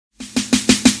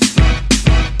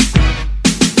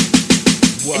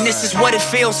And this is what it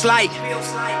feels like.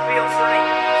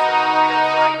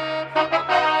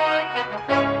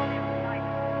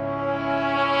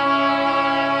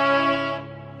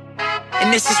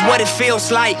 And this is what it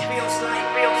feels like.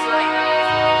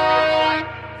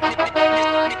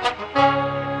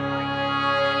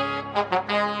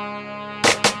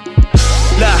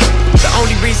 The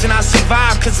only reason I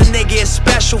survive, cause a nigga is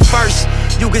special first.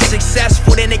 You get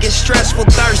successful, then it gets stressful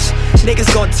thirst.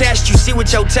 Niggas gon' test you, see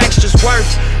what your texture's worth.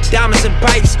 Diamonds and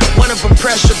pipes, one of them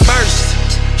pressure burst.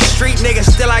 Street nigga,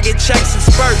 still I get checks and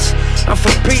spurts. I'm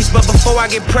for peace, but before I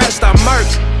get pressed, I murk.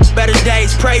 Better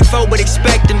days pray for, but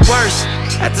expecting worse.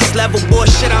 At this level,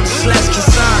 bullshit, I'm just less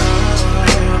concerned.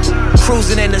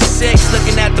 Cruising in the 6,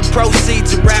 looking at the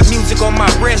proceeds of rap music on my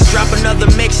wrist. Drop another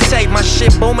mixtape, my shit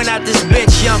booming out this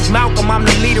bitch. Young Malcolm, I'm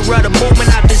the leader of the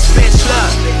movement out this bitch. Look,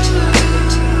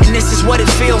 and this is what it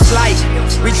feels like.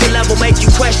 Reach a level, make you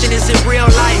question, is it real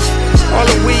life? All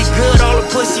the weed good, all the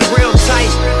pussy real tight.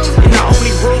 And the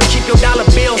only rule, keep your dollar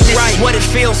bills right. This is what it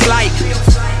feels like.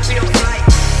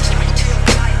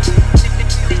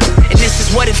 And this is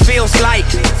what it feels like.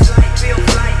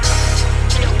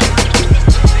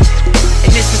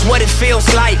 And this is what it feels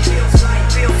like.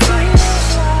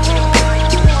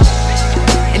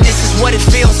 And this is what it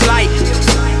feels like.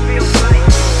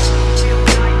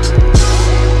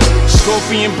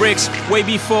 Scorpion bricks, way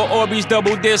before Orbeez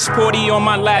double disc. 40 on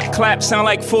my lap, clap, sound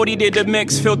like 40 did the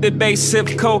mix. Filtered bass, sip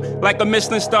coat, like a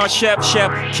Michelin star chef.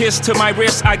 Kiss to my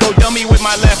wrist, I go dummy with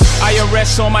my left.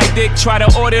 IRS on my dick, try to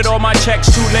audit all my checks,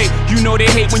 too late. You know they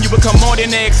hate when you become more than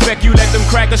they expect. You let them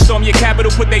crack or storm your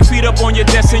capital, put their feet up on your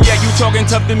desk, and yet you talking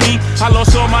tough to me. I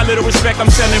lost all my little respect, I'm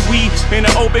selling weed in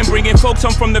the open, bringing folks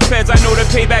home from the feds. I know the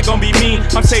payback gon' be mean.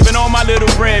 I'm saving all my little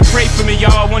bread, pray for me,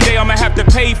 y'all. One day I'ma have to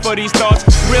pay for these thoughts.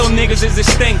 Real niggas is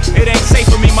this thing, it ain't safe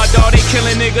for me, my dog. They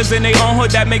killing niggas in they own hood,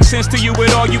 that makes sense to you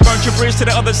at all. You burnt your bridge to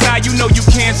the other side, you know you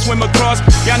can't swim across.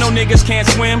 Y'all know niggas can't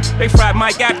swim, they fried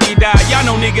Mike after he died. Y'all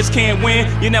know niggas can't win,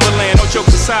 you never land, no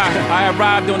jokes aside. I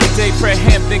arrived on the day Fred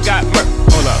Hampton got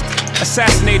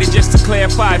assassinated, just to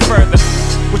clarify further.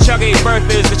 What y'all gave birth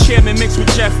is the chairman mixed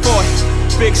with Jeff Ford.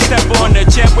 Big step on the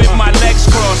jet with my legs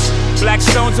crossed. Black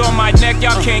stones on my neck,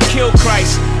 y'all can't kill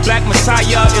Christ. Black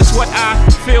Messiah is what I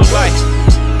feel like.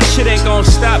 Shit ain't gon'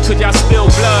 stop cause y'all spill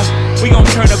blood. We gon'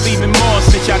 turn up even more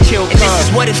since y'all killed Cuz. And this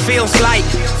is what it feels like.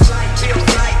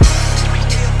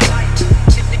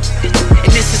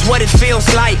 And this is what it feels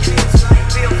like.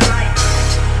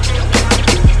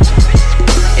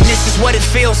 And this is what it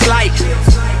feels like.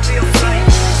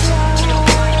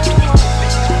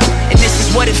 And this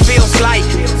is what it feels like.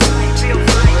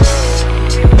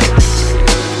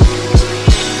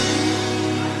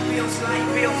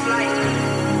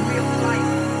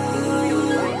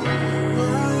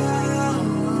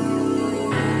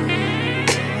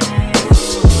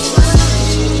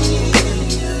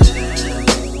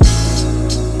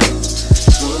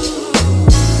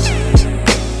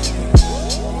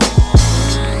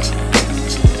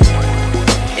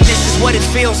 What it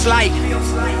feels like.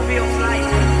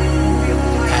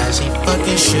 As he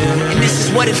fucking should. And this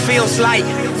is what it feels like.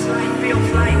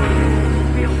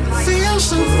 Feels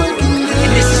so fucking good.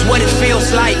 And this is what it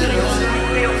feels like.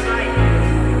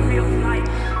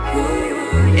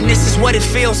 And this is what it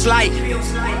feels like. Feels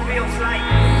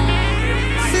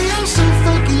so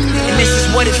fucking good. And this is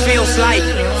what it feels like.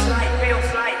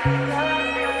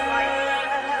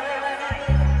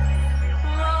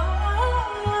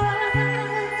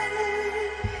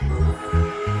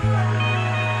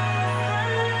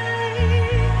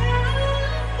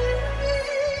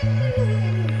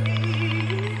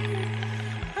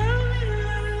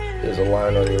 There's a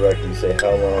line on your record, you say,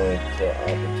 how long till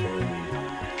opportunity?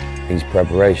 Needs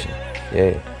preparation,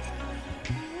 yeah.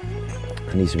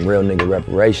 I need some real nigga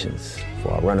reparations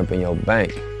before I run up in your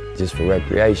bank just for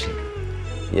recreation.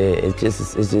 Yeah, it's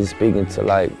just speaking to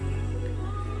like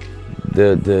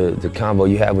the combo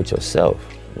you have with yourself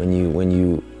when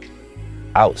you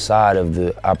outside of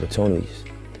the opportunities,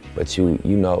 but you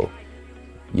know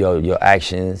your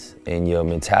actions and your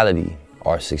mentality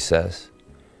are success.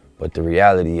 But the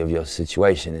reality of your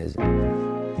situation is. Yeah.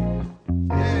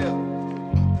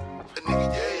 A nigga,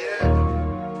 yeah.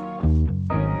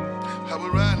 How we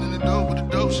riding in the dope with the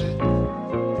dope shit.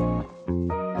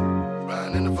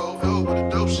 Riding in the Volvo with the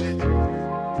dope shit.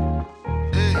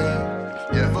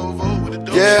 Yeah, Volvo with the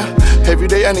dope shit. Yeah, every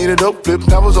day day I need a dope flip.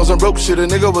 I was on some broke shit, a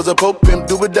nigga was a pope pimp,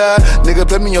 do or die. Nigga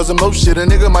play me on some more shit, a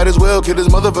nigga might as well kill his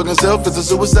motherfucking self, it's a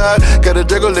suicide. Got a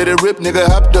Draco, let it rip, nigga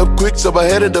hopped up quick, so I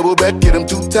had to double back, get him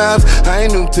 2 times. I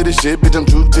ain't new to this shit, bitch, I'm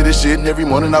true to this shit. And every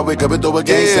morning I wake up and throw a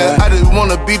gang sign. I just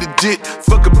wanna be legit,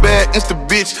 fuck a bad insta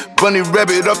bitch. Bunny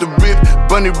rabbit off the rip,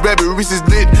 bunny rabbit, Reese's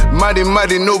lit. Mighty,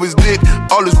 know it's lit,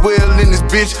 all is well in this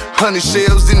bitch. 100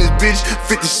 shells in this bitch,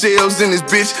 50 shells in this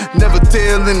bitch. Never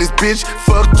tell in this bitch,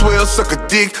 fuck 12, suck a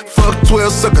dick. Fuck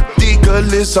 12, suck a dick.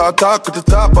 Cutlass, hard talk with the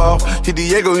top off. Hit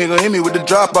Diego, he gon' hit me with the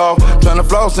drop off. Tryna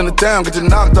floss in the town, get you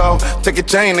knocked off. Take your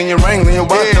chain and your ring and your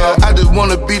watch off. I just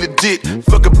wanna be legit,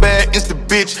 fuck a bad insta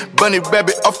bitch. Bunny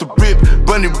rabbit off the rip,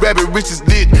 bunny rabbit, Reese's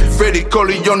lit. Freddie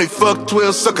Corleone, fuck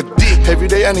 12, suck a dick. Every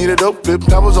day I need a dope flip.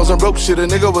 I was on some broke shit, a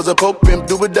nigga was a pope pimp,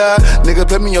 do or die. Nigga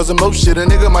play me on some more shit, a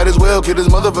nigga might as well kill his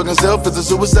motherfucking self, it's a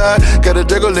suicide. Got a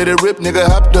Draco, let it rip, nigga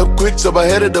hopped up quick, so I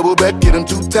had to double back, get him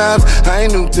 2 times. I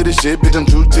ain't new to this shit, bitch, I'm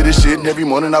true to this shit. And every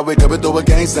morning I wake up and throw a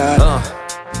gang sign.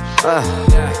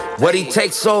 What he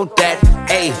takes so that,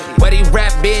 ayy, what he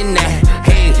rap been at,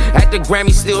 hey, at the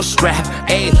Grammy still strapped,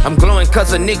 ayy, I'm glowing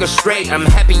cause a nigga straight, I'm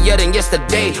happier than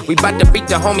yesterday, we bout to beat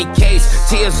the homie case,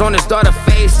 tears on his daughter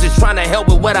face, just trying to help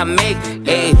with what I make,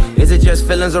 ayy, is it just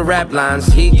feelings or rap lines,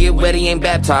 he get wet, he ain't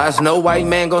baptized, no white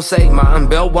man gon' save mine,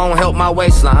 belt won't help my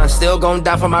waistline, still gon'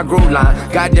 die for my groove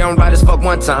line, goddamn right as fuck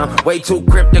one time, way too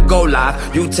crip to go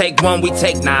live, you take 1, we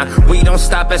take 9, we don't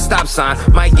stop at stop sign,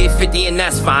 might get 50 and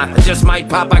that's fine, I just might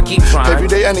pop, I keep trying. Every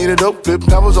day I need a dope flip.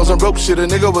 I was on some broke shit, a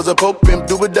nigga was a pope pimp,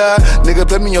 do or die. Nigga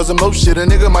play me on some more shit, a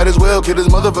nigga might as well kill his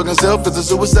motherfucking self, it's a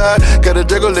suicide. Got a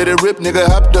Draco, let it rip, nigga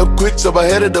hopped up quick, so I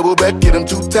had to double back, get him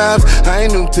 2 times. I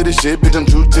ain't new to this shit, bitch, I'm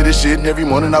true to this shit. And every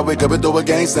morning I wake up and throw a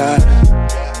gang sign.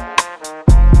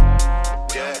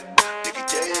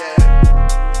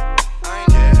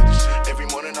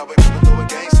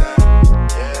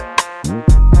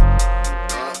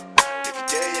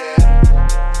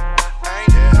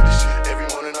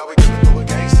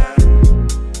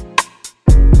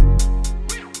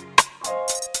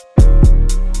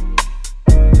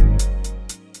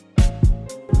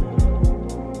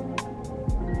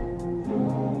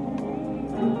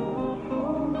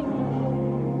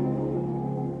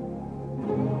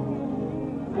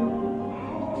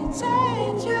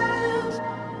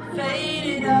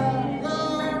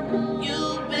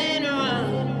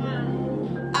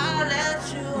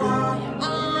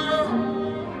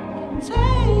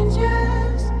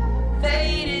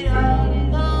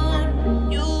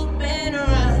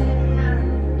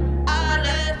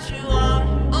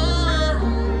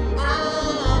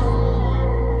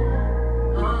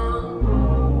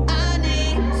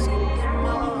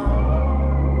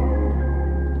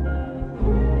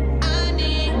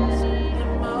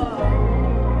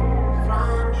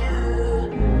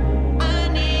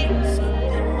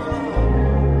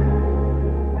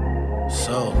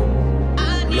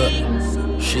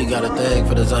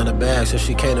 So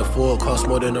she can't afford, cost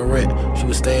more than the rent. She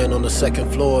was staying on the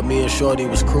 2nd floor. Me and Shorty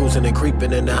was cruising and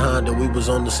creeping in the Honda. We was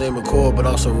on the same accord, but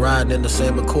also riding in the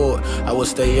same accord. I would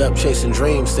stay up chasing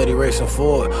dreams, steady racing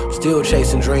forward. Still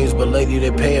chasing dreams, but lately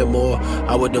they paying more.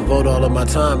 I would devote all of my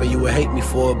time and you would hate me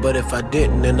for it. But if I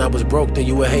didn't and I was broke, then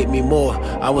you would hate me more.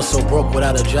 I was so broke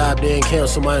without a job, then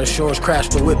cancel my insurance,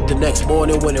 crashed the whip the next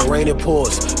morning when it rained, it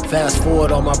pours. Fast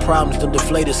forward, all my problems done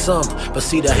deflated some. But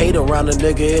see the hate around a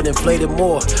nigga, it inflated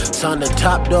more. Signed the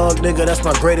top dog, nigga, that's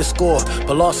my greatest score.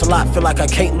 But lost a lot, feel like I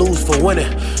can't lose for winning.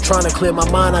 Trying to clear my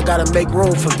mind, I gotta make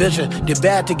room for vision. Did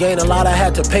bad to gain a lot, I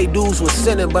had to pay dues with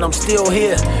sinning, but I'm still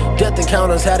here. Death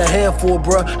encounters had a handful,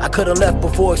 bruh. I could've left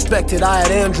before expected, I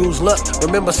had Andrew's luck.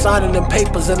 Remember signing them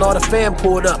papers and all the fam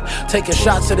pulled up. Taking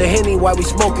shots of the Henny while we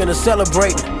smoking and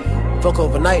celebrating. Fuck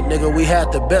overnight, nigga, we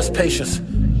had the best patience.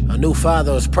 A new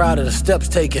father is proud of the steps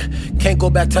taken. Can't go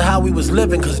back to how we was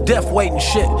living, cause death waiting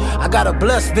shit. I got a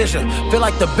blessed vision, feel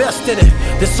like the best in it.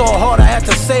 This all hard, I had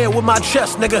to say it with my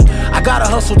chest, nigga. I gotta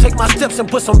hustle, take my steps and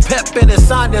put some pep in it.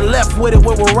 Signed and left with it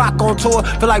when we rock on tour.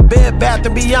 Feel like Bed Bath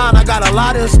 & Beyond, I got a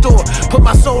lot in store. Put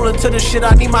my soul into this shit,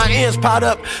 I need my ends piled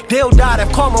up. Dale died,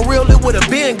 if karma real, it would've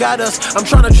been got us. I'm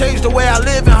trying to change the way I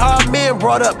live and how I'm men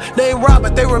brought up. Name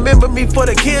Robert, they remember me for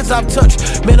the kids I've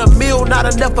touched. Man, a meal not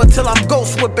enough until I'm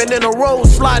ghost whipping in a road,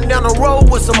 sliding down the road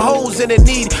with some hoes in it.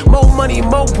 Need more money,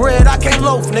 more bread, I can't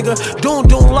loaf, nigga. Doom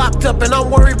locked up and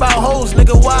I'm worried about hoes,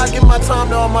 nigga. Why I give my time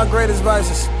to all my greatest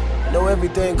vices? Know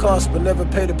everything costs but never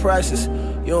pay the prices.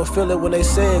 You don't feel it when they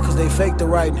say it cause they fake the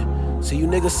writing. So you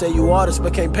niggas say you artists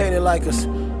but can't paint it like us.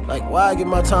 Like why I give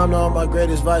my time to all my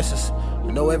greatest vices?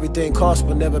 You know everything costs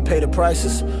but never pay the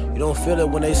prices. You don't feel it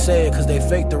when they say it cause they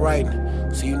fake the writing.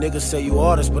 So you niggas say you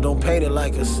artists but don't paint it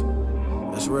like us.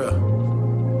 That's real.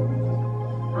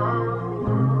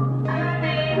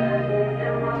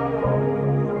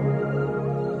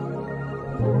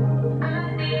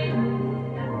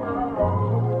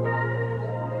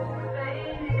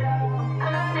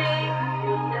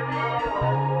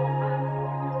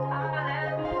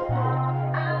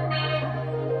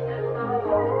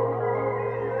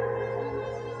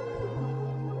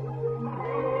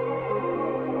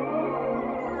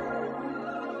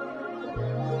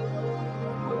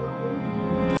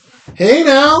 Hey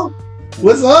now,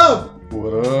 what's up?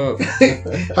 What up?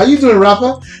 How you doing,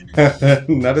 Rafa?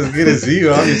 Not as good as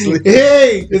you, obviously.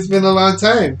 Hey, it's been a long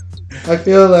time. I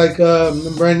feel like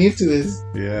I'm brand new to this.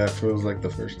 Yeah, it feels like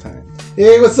the first time.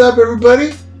 Hey, what's up,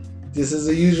 everybody? This is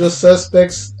the usual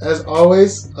suspects, as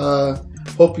always.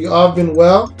 Hope you all have been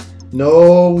well.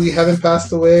 No, we haven't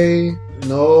passed away.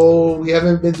 No, we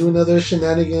haven't been doing other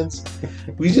shenanigans.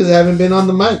 We just haven't been on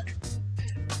the mic.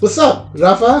 What's up,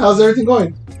 Rafa? How's everything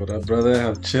going? What up, brother?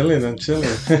 I'm chilling.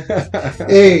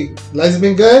 Hey, life's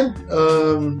been good.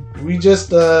 We just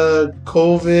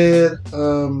COVID.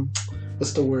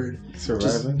 What's the word?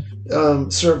 Surviving.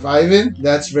 Surviving.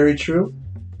 That's very true.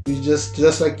 We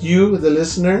just like you, the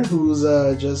listener, who's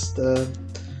just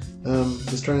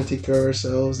trying to take care of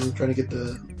ourselves and trying to get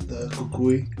the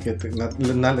kukui.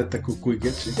 Not let the kukui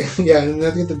get you. Yeah,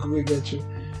 not get the kukui get you.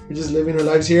 We're just living our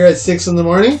lives here at 6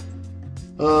 a.m.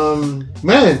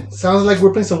 Man, sounds like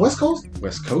we're playing some West Coast.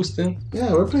 West Coastin.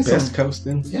 Yeah, we're playing Best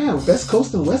Coastin. Yeah, Best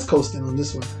Coastin, West Coastin on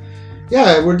this one.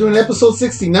 Yeah, we're doing episode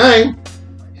 69.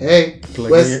 Hey,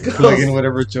 plug in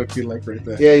whatever joke you like right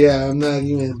there. Yeah, I'm not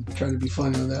even trying to be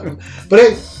funny on that one. But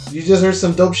hey, you just heard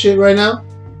some dope shit right now.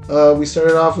 We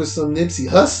started off with some Nipsey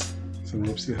Huss. Some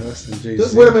Nipsey Huss and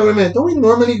Jay-Z. Wait a minute. Don't we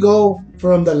normally go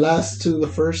from the last to the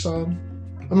first song?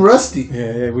 I'm rusty.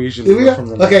 Yeah, we usually go from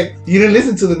the last. Okay, you didn't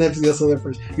listen to the Nipsey Hussle at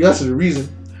first. You asked for the Reason.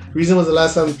 Reason was the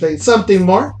last time we played Something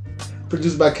More,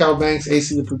 produced by Cal Banks,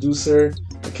 AC the producer,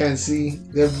 I Can't See,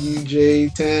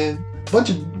 WJ10, bunch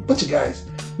of guys.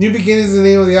 New Beginnings is the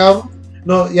name of the album.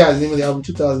 No, yeah, the name of the album.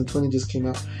 2020 just came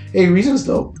out. Hey, Reason's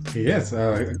dope. Yes,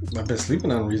 I've been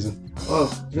sleeping on Reason. Oh,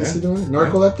 you been sleeping on it?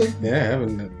 Narcoleptic thing? Yeah, I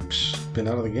haven't been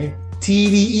out of the game.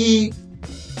 TDE,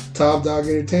 Top Dog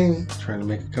Entertainment. Trying to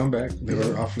make a comeback. They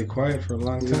were awfully quiet for a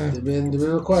long time. They've been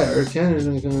real quiet. Earth Canner's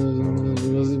been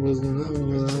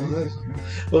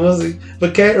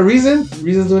But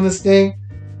Reason's doing this thing.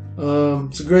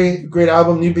 It's a great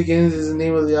album. New Beginnings is the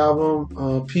name of the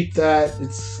album. Peep that.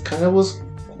 It's kind of was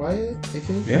quiet, I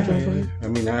think. Yeah. I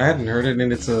mean, I hadn't heard it,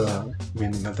 and it's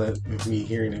not that me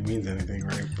hearing it means anything,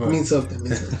 right? But it means something.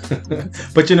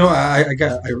 But I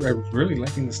really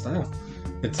liking the style.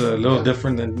 It's a little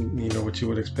different than what you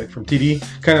would expect from TD.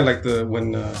 Kind of like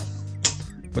when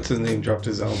what's his name dropped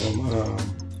his album.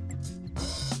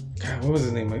 God, what was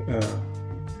his name?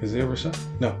 Isaiah Rashad?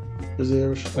 No. Isaiah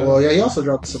Rashad. Well, yeah, he also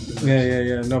dropped something.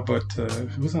 Yeah. No, but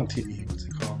it was on TD. What's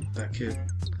it called? That kid.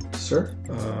 Sir.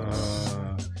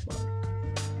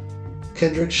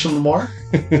 Kendrick Lamar.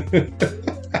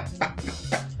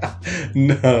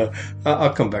 No,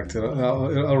 I'll come back to it.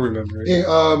 I'll remember it. Hey,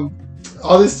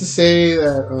 all this to say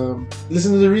that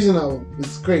listen to the Reason album.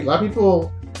 It's great. A lot of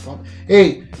people.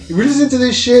 Hey, if you're listening to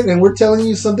this shit and we're telling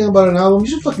you something about an album, you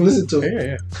should fucking listen to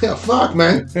it. Yeah, fuck,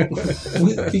 man.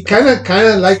 we kind of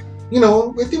like,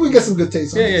 I think we got some good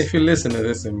taste on this. Yeah, if you listen to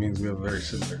this, it means we have very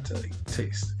similar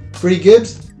taste. Freddie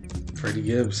Gibbs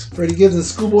and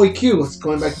Schoolboy Q. It's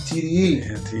going back to TDE.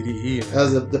 Yeah, TDE. Man. That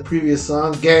was the previous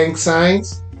song. Gang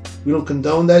Signs. We don't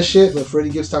condone that shit, but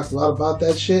Freddie Gibbs talked a lot about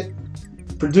that shit.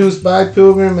 Produced by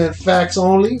Pilgrim and Facts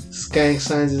Only. Gang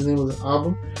Signs is the name of the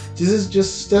album. This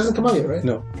just doesn't come out yet, right?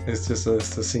 No, it's just a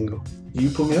single.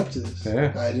 You put me up to this.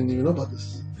 Yeah. I didn't even know about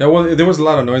this. Yeah, well, there was a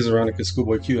lot of noise around it because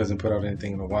Schoolboy Q hasn't put out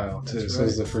anything in a while. Too. That's so right.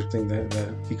 it's the first thing that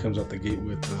he comes out the gate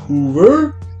with.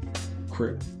 Hoover?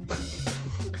 Crip.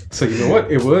 So you know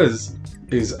what? It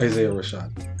is Isaiah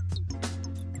Rashad.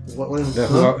 Who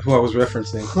I was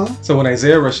referencing. Huh? So when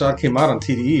Isaiah Rashad came out on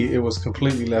TDE, it was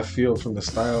completely left field from the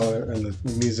style and the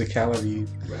musicality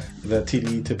that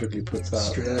TDE typically puts out.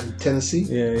 Straight out of Tennessee.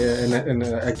 Yeah, and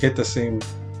I get the same,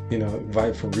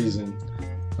 vibe from Reason.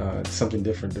 Something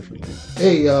differently.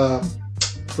 Hey,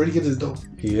 Freddie Gibbs is dope.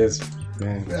 He is,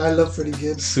 man. I love Freddie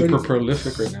Gibbs. Super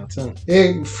prolific right now, too.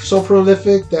 Hey, so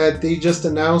prolific that they just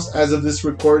announced, as of this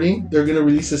recording, they're gonna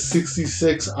release a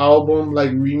 66 album,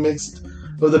 like remixed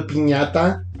of the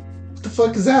Piñata. What the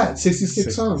fuck is that?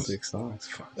 66 songs. 66 songs.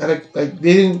 Fuck. Like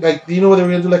they didn't like. Do you know what they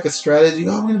were gonna do? Like a strategy.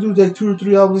 Oh, we're gonna do like 2 or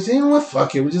 3 albums. You know what?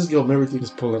 Fuck it. We just give them everything.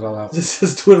 Just pull it all out.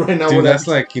 Just do it right now. Dude, that's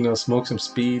like, smoke some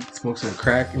speed, smoke some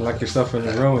crack, and lock yourself in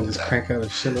a room and just crank out a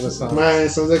shitload of songs. Man, it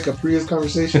sounds like a Prius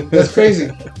conversation. That's crazy.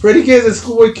 Freddie Kids and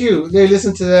Schoolboy Q. They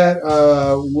listen to that.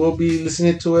 We'll be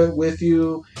listening to it with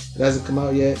you. It hasn't come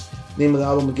out yet. Name of the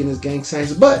album again is Gang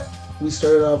Signs. But we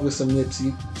started off with some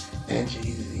Nipsey and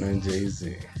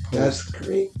Jay-Z. That's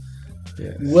great.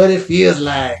 Yes. What It Feels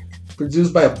Like.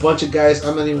 Produced by a bunch of guys.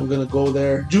 I'm not even going to go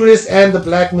there. Judas and the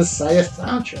Black Messiah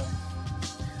soundtrack.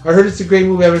 I heard it's a great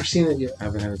movie. I haven't seen it yet. I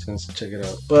haven't had a chance to check it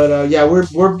out. But yeah, we're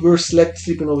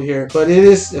sleeping over here. But it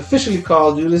is officially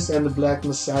called Judas and the Black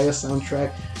Messiah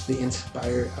soundtrack, the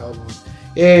Inspired album.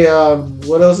 Hey,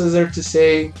 what else is there to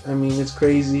say? I mean, it's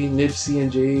crazy. Nipsey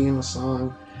and Jay in a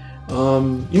song.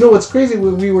 You know what's crazy?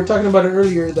 We were talking about it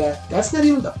earlier. That's not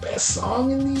even the best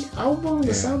song in the album,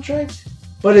 the soundtrack,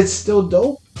 but it's still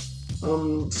dope.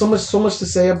 So much to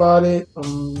say about it.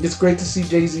 It's great to see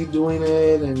Jay-Z doing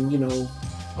it, and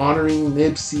honoring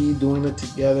Nipsey, doing it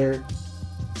together.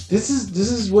 This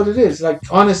is what it is. Like,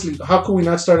 honestly, how could we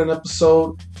not start an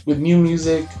episode with new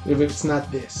music if it's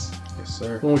not this? Yes,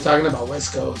 sir. When we're talking about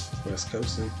West Coast. West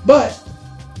Coastin. But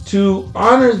to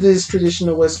honor this tradition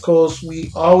of West Coast,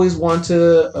 we always want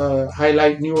to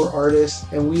highlight newer artists,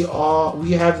 and we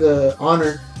have the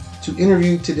honor to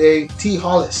interview today T.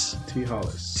 Hollis.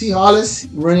 T. Hollis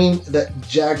running the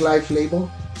Jag Life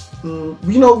label.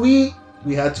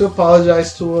 We had to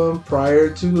apologize to him prior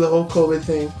to the whole COVID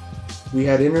thing. We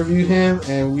had interviewed him,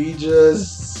 and we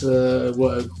just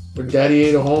daddy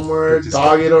ate a homework,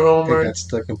 dog ate a homework. Got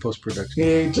stuck in post-production.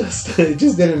 It just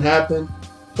didn't happen.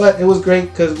 But it was great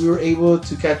because we were able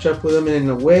to catch up with him, and in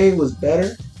a way it was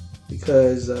better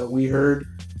because we heard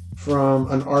from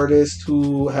an artist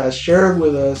who has shared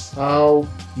with us how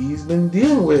he's been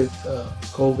dealing with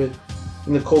COVID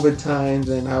in the COVID times,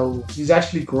 and how he's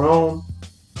actually grown.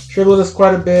 Shared with us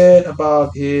quite a bit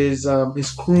about his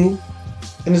crew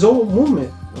and his whole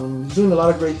movement. He's doing a lot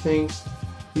of great things.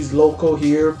 He's local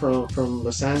here from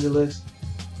Los Angeles.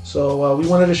 So we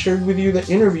wanted to share with you the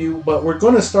interview, but we're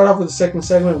going to start off with the second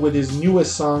segment with his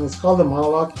newest song. It's called The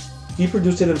Monologue. He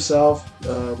produced it himself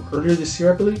earlier this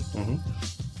year, I believe. Mm-hmm.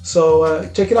 So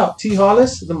check it out. T.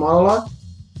 Hollis, The Monologue.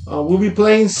 We'll be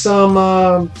playing some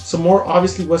more,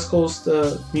 obviously, West Coast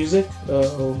music.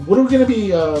 What are we going to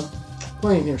be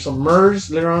playing here? Some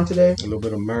MURS later on today. A little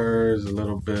bit of MURS, a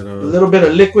little bit of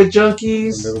Likwit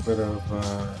Junkies. A little bit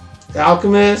of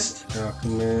Alchemist,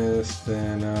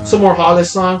 and some more Hollis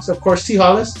songs, of course. T.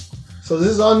 Hollis. So this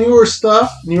is all newer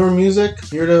stuff, newer music.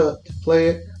 Here to play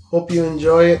it. Hope you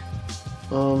enjoy it.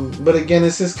 But again,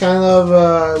 this is kind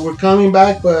of we're coming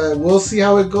back, but we'll see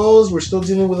how it goes. We're still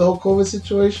dealing with the whole COVID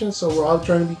situation, so we're all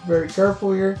trying to be very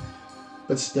careful here.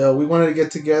 But still, we wanted to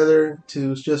get together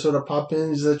to just sort of pop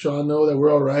in, just let y'all know that we're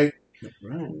all right.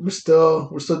 Right. We're still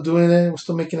doing it. We're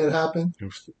still making it happen.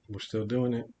 We're still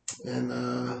doing it,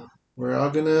 and we're all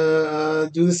gonna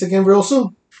do this again real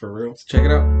soon. For real. Check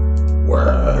it out.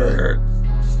 Word.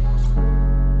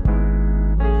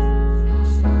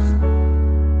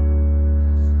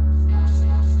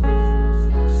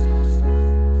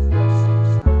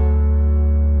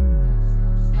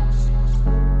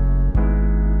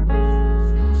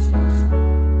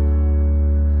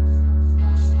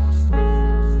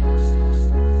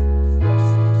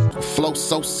 Flow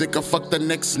so sick of fuck the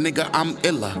next nigga, I'm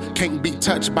iller. Can't be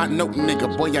touched by no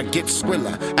nigga, boy I get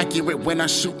skriller. Accurate when I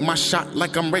shoot my shot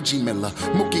like I'm Reggie Miller.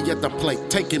 Mookie at the plate,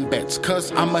 taking bets,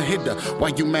 cause I'm a hitter. Why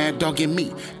you mad dogging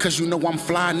me? Cause you know I'm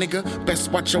fly nigga.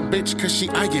 Best watch your bitch cause she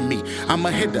eyeing me. I'm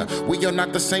a hitter, we are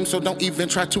not the same so don't even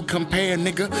try to compare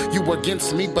nigga. You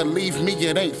against me, believe me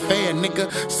it ain't fair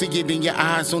nigga. See it in your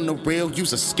eyes on the real,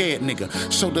 you's a scared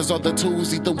nigga. Shoulders are the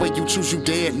tools, either way you choose you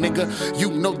dead nigga.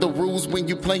 You know the rules when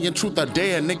you playing truth or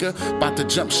dare nigga. About to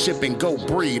jump ship and go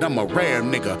breed, I'm a rare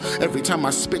nigga. Every time I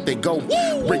spit they go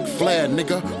Ric Flair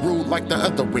nigga. Rude like the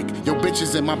other Rick. Your bitch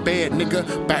is in my bed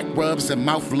nigga. Back rubs and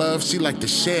mouth love, she like to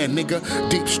share nigga.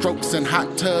 Deep strokes and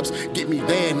hot tubs, get me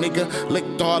there nigga.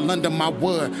 Licked all under my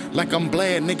wood like I'm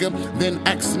Blair nigga. Then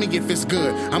ask me if it's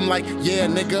good, I'm like yeah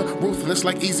nigga. Ruthless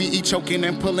like Eazy-E choking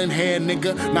and pulling hair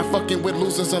nigga. Not fucking with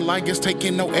losers or liars,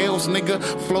 taking no L's nigga.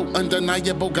 Flow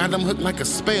undeniable, got them hooked like a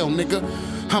spell nigga.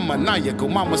 I'm maniacal,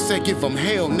 mama said give them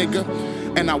hell, nigga.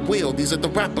 And I will, these are the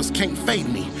rappers, can't fade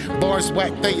me. Bars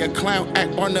whack, they a clown,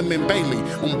 act Barnum and Bailey.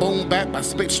 On boom bap, I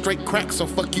spit straight crack, so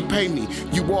fuck you pay me.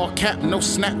 You all cap, no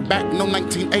snap back, no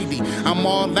 1980. I'm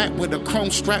all that with a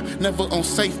chrome strap, never on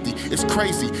safety. It's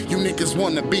crazy, you niggas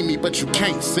wanna be me, but you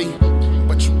can't see.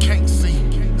 But you can't see.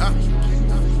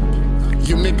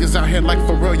 You niggas out here like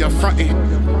for real, y'all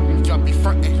frontin'. Y'all be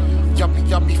frontin'.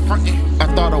 Y'all be frontin'. I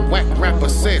thought a whack rapper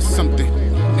said something.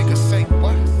 Niggas say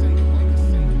what?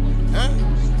 Huh?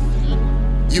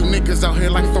 You niggas out here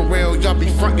like for real, y'all be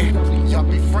frontin'. Y'all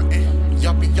be frontin'.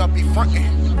 Y'all be frontin'.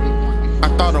 I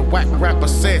thought a whack rapper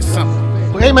said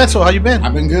something. Hey man, so how you been?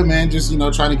 I've been good, man. Just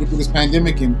trying to get through this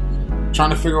pandemic and trying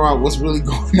to figure out what's really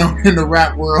going on in the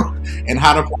rap world and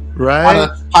how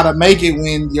to make it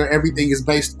when your everything is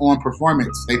based on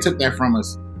performance. They took that from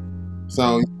us.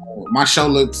 So my show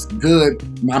looks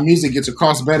good. My music gets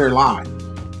across better live.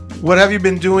 What have you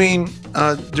been doing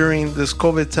during this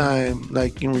COVID time,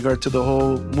 like in regard to the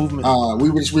whole movement?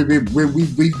 We've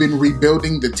been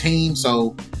rebuilding the team,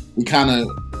 so we kind of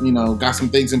got some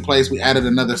things in place. We added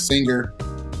another singer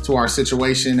to our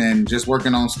situation and just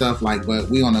working on stuff but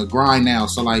we on a grind now.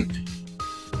 So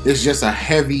it's just a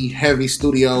heavy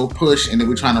studio push, and then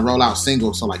we're trying to roll out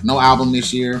singles. So no album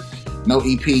this year, no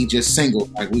EP, just single.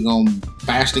 We gonna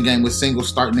bash the game with singles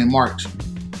starting in March,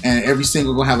 and every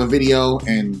single gonna have a video,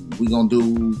 and we gonna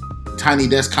do tiny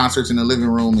desk concerts in the living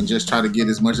room and just try to get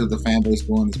as much of the fan base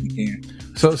going as we can.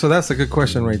 So that's a good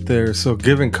question right there. So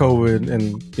given COVID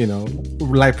and,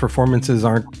 live performances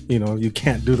aren't, you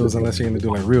can't do those unless you're going to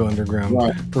do real underground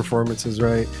performances,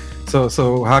 right?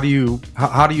 So how do you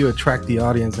attract the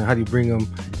audience, and how do you bring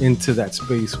them into that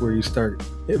space where you start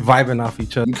vibing off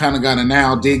each other? You kind of got to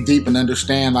now dig deep and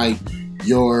understand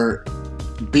your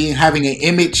having an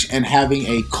image and having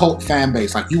a cult fan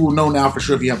base. You will know now for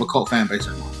sure if you have a cult fan base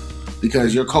or not,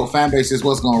 because your cult fan base is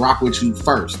what's going to rock with you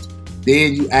first.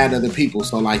 Then you add other people.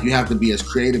 So you have to be as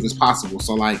creative as possible.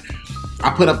 So I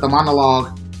put up the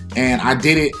monologue, and I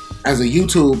did it as a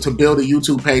YouTube to build a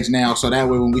YouTube page now. So that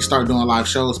way when we start doing live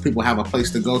shows, people have a place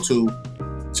to go to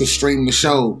stream the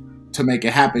show to make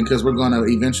it happen. Because we're going to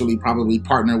eventually probably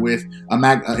partner with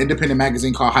an independent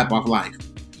magazine called Hype Off Life.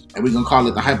 And we're going to call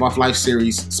it the Hype Off Life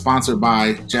series, sponsored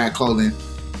by Jag Clothing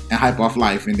and Hype Off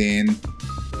Life. And then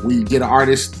we get an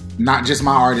artist, not just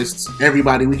my artists,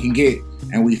 everybody we can get,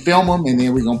 and we film them, and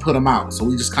then we're going to put them out. So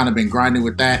we just kind of been grinding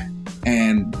with that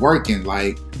and working.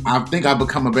 I think I've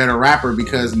become a better rapper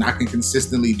because I can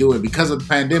consistently do it. Because of the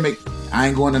pandemic, I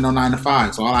ain't going to no 9 to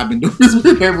 5. So all I've been doing is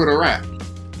being able to rap.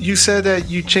 You said that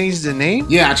you changed the name?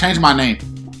 Yeah, I changed my name.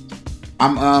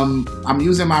 I'm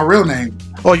using my real name.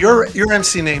 Oh, your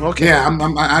MC name. Okay. Yeah,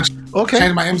 I okay.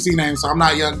 changed my MC name, so I'm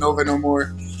not Young Nova no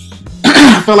more.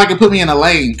 I felt like it put me in a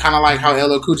lane, kind of like how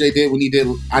LL Cool J did when he did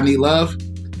I Need Love.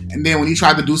 And then when he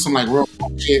tried to do some real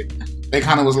shit, they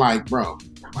kind of was bro,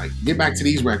 get back to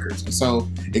these records. So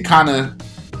it kind of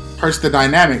hurts the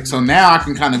dynamic. So now I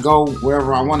can kind of go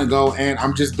wherever I want to go, and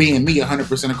I'm just being me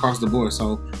 100% across the board.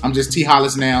 So I'm just T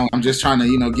Hollis now. I'm just trying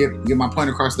to get my point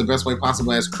across the best way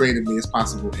possible, as creatively as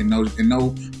possible, in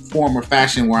no form or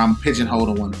fashion where I'm pigeonholed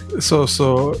on one.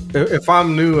 So if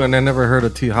I'm new and I never heard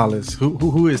of T Hollis,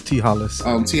 who is T Hollis?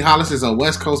 T Hollis is a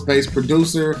West Coast based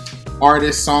producer,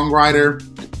 artist, songwriter.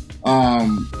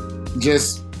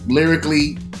 Just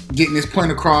lyrically getting his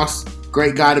point across.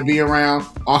 Great guy to be around.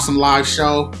 Awesome live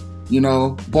show.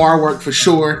 Bar work for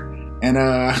sure. And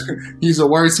he's a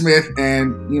wordsmith,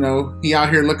 and he out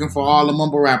here looking for all the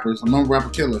mumble rappers. A mumble rapper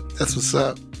killer. That's what's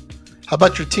up. How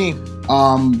about your team?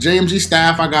 JMG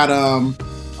staff, I got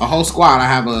a whole squad. I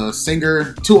have a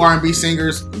singer, 2 R&B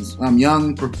singers,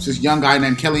 young guy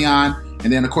named Kellyon.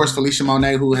 And then, of course, Felicia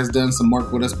Monet, who has done some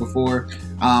work with us before.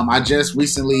 I just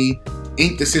recently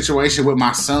inked the situation with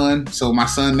my son. So my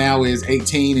son now is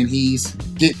 18, and he's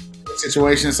getting the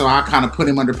situation. So I kind of put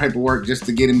him under paperwork just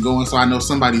to get him going, so I know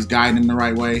somebody's guiding him the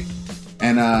right way.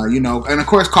 And, and of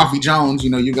course, Coffee Jones.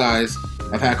 You guys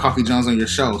have had Coffee Jones on your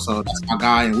show. So that's my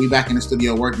guy. And we back in the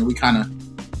studio working. We kind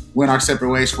of went our separate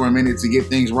ways for a minute to get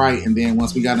things right. And then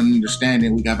once we got an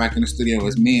understanding, we got back in the studio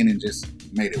as men and just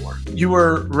made it work. You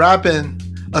were rapping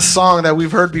a song that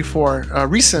we've heard before,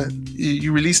 recent.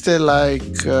 You released it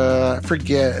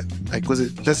forget, was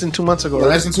it less than 2 months ago? Yeah,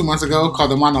 less than 2 months ago,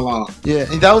 called The Monologue. Yeah,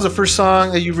 and that was the first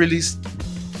song that you released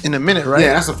in a minute, right?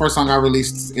 Yeah, that's the first song I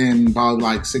released in about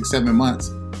 6-7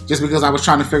 months. Just because I was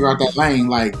trying to figure out that lane.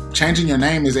 Changing your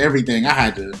name is everything. I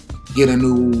had to get a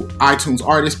new iTunes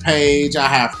artist page. I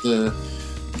have to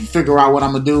figure out what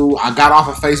I'm gonna do. I got off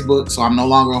of Facebook, so I'm no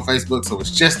longer on Facebook. So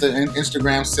it's just an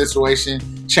Instagram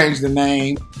situation. Change the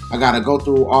name. I gotta go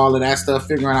through all of that stuff,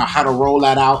 figuring out how to roll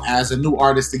that out as a new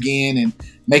artist again and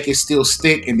make it still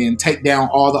stick, and then take down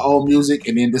all the old music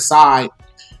and then decide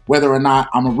whether or not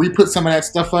I'm gonna re-put some of that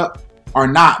stuff up are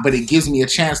not, but it gives me a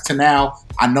chance to now,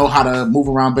 I know how to move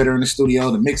around better in the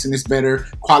studio, the mixing is better,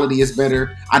 quality is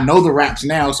better. I know the raps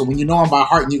now, so when you know them by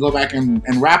heart and you go back and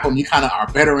rap them, you kind of are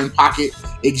better in pocket.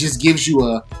 It just gives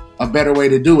you a better way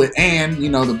to do it. And, you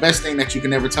know, the best thing that you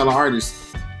can ever tell an artist,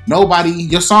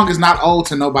 your song is not old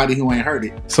to nobody who ain't heard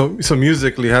it. So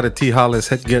musically, how did T. Hollis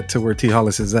get to where T.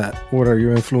 Hollis is at? What are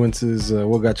your influences?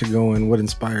 What got you going? What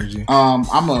inspires you? I'm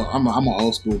an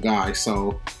old school guy.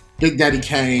 So Big Daddy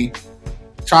Kane,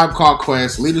 Tribe Called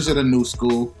Quest, Leaders of the New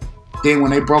School. Then when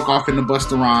they broke off into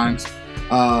Busta Rhymes,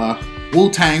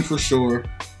 Wu-Tang for sure.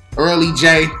 Early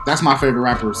J, that's my favorite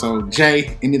rapper. So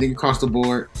J, anything across the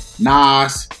board.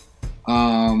 Nas,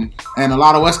 and a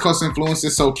lot of West Coast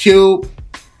influences. So Cube,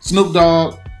 Snoop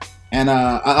Dogg, and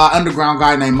an underground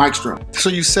guy named Mike Stroh. So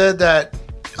you said that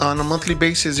on a monthly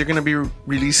basis you're going to be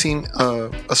releasing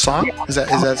a song? Is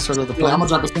that sort of the plan? Yeah, I'm going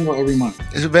to drop a single every month.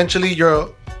 Eventually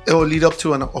it will lead up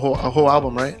to a whole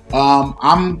album, right?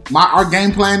 Our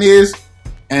game plan is,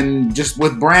 and just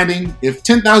with branding, if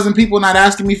 10,000 people not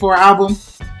asking me for an album,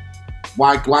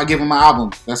 why give them an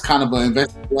album? That's kind of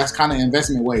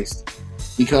investment waste.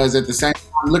 Because at the same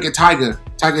time, look at Tyga.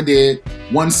 Tyga did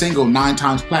one single 9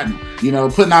 times platinum. You know,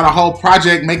 putting out a whole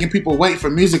project, making people wait for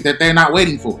music that they're not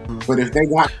waiting for. But if they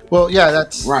got... Well, yeah,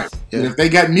 that's... Right. Yeah. But if they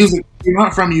got music they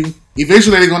want from you,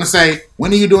 eventually they're going to say,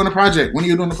 when are you doing the project? When are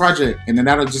you doing the project? And then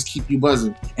that'll just keep you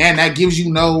buzzing. And that gives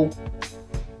you no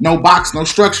box, no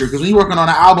structure. Because when you're working on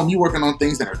an album, you're working on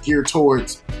things that are geared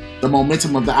towards the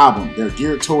momentum of the album. They're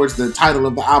geared towards the title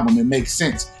of the album. It makes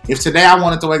sense. If today I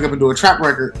wanted to wake up and do a trap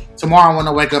record, tomorrow I want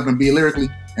to wake up and be lyrically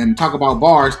and talk about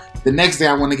bars, the next day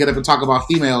I want to get up and talk about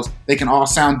females, they can all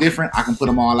sound different. I can put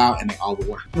them all out and they all will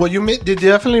work. Well, you did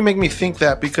definitely make me think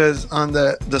that, because on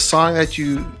the song that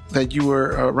you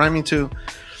were rhyming to,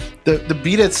 the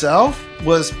beat itself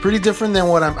was pretty different than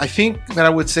what I think that I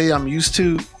would say I'm used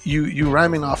to you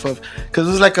rhyming off of, because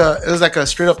it was like a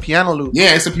straight up piano loop.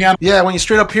 Yeah, it's a piano. Yeah, when you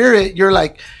straight up hear it, you're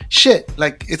like, shit,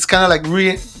 like it's kind of like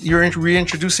you're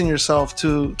reintroducing yourself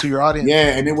to your audience.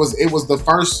 Yeah, and it was the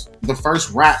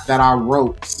first rap that I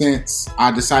wrote since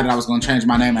I decided I was going to change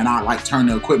my name and I turned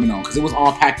the equipment on, because it was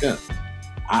all packed up.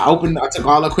 I took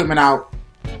all the equipment out,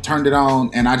 turned it on,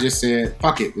 and I just said,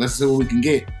 fuck it, let's see what we can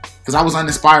get. Because I was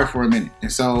uninspired for a minute.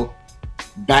 And so,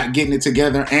 back getting it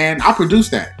together, and I produced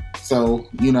that. So,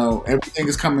 you know, everything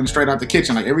is coming straight out the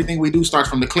kitchen. Like, everything we do starts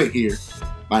from the click here.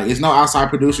 Like, it's no outside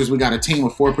producers. We got a team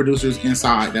of 4 producers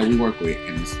inside that we work with,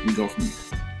 and we go from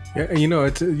there. Yeah, you know,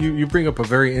 you bring up a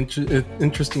very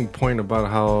interesting point about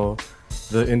how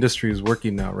the industry is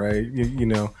working now, right? You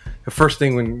know, the first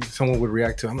thing when someone would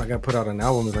react to, I'm not going to put out an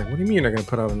album, is like, what do you mean you're not going to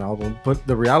put out an album? But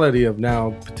the reality of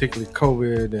now, particularly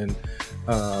COVID and,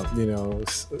 you know,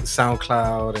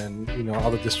 SoundCloud and, you know,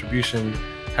 all the distribution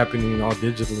happening all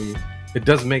digitally, it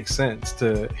does make sense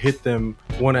to hit them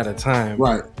one at a time,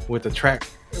 right, with a track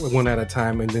one at a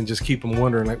time, and then just keep them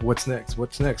wondering, like, what's next?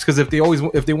 Because if they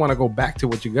want to go back to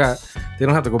what you got, they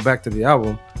don't have to go back to the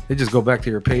album. They just go back to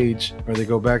your page, or they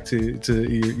go back to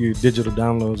your digital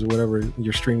downloads or whatever,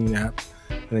 your streaming app,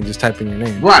 and then just type in your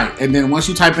name. Right, and then once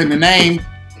you type in the name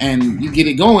and you get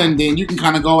it going, then you can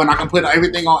kind of go, and I can put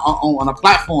everything on a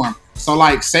platform. So,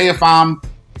 like, say if I'm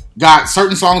got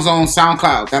certain songs on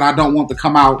SoundCloud that I don't want to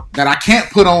come out, that I can't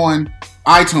put on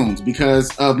iTunes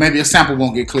because of maybe a sample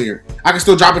won't get cleared, I can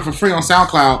still drop it for free on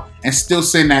SoundCloud and still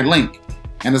send that link.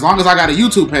 And as long as I got a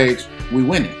YouTube page, we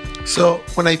win it. So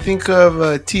when I think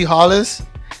of T. Hollis,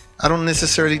 I don't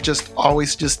necessarily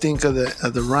always think of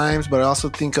the rhymes, but I also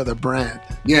think of the brand.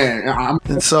 Yeah, I'm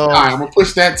gonna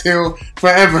push that till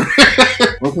forever.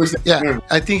 Forever.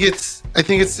 I think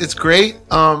it's great.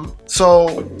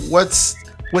 So what's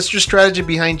your strategy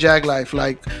behind Jag Life?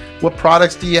 Like, what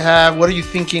products do you have? What are you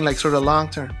thinking, like, sort of long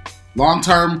term? Long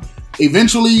term,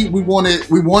 eventually we wanted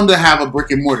to have a brick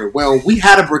and mortar. Well, we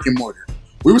had a brick and mortar.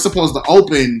 We were supposed to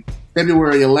open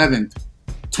February 11th,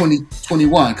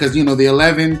 2021, because, you know, the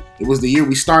 11, it was the year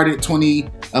we started,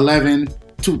 2011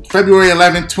 to February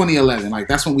 11th, 2011. Like,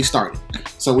 that's when we started.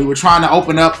 So we were trying to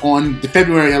open up on the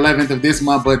February 11th of this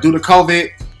month, but due to COVID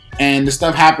and the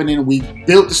stuff happening, we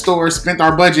built the store, spent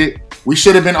our budget. We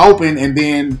should have been open, and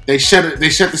then they shut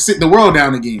the world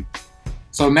down again.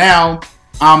 So now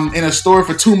I'm in a store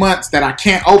for 2 months that I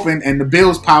can't open, and the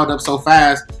bills piled up so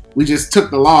fast, we just took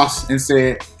the loss and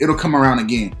said it'll come around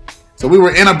again. So we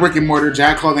were in a brick and mortar.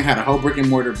 Jag Clothing had a whole brick and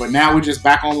mortar, but now we're just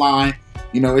back online.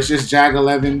 You know, it's just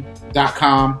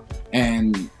jag11.com,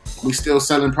 and we still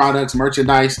selling products,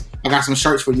 merchandise. I got some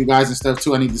shirts for you guys and stuff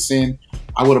too I need to send.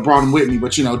 I would have brought them with me,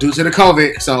 but due to the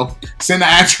COVID, so send the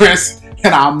address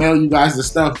and I'll mail you guys the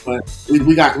stuff. But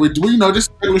we got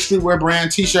just regular streetwear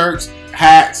brand, t-shirts,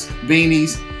 hats,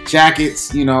 beanies,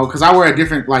 jackets, because I wear a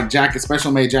different jacket,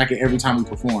 special made jacket every time we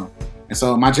perform. And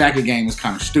so my jacket game is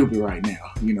kind of stupid right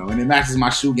now, and it matches my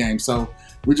shoe game. So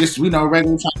we just,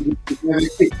 regularly trying to get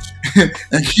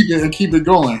together and keep it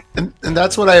going. And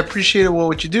that's what I appreciate about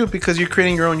what you do, because you're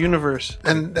creating your own universe,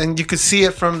 and you could see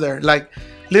it from there. Like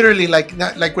literally,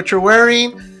 like what you're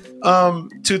wearing,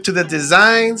 to the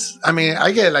designs. I mean,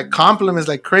 I get compliments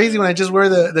like crazy when I just wear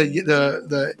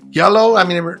the yellow. I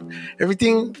mean,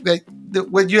 everything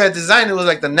what you had designed, it was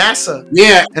like the NASA.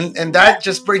 Yeah. And that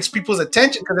just brings people's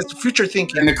attention because it's the future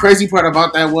thinking. And the crazy part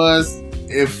about that was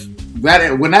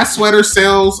when that sweater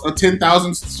sells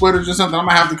 10,000 sweaters or something, I'm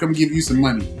gonna have to come give you some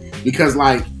money, because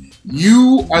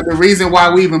you are the reason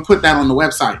why we even put that on the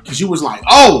website, because you was like,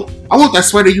 oh, I want that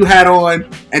sweater you had on.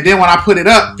 And then when I put it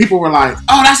up, people were like,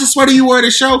 oh, that's the sweater you wore at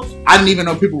the show. I didn't even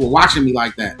know people were watching me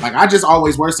like that. I just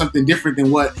always wear something different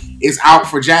than what is out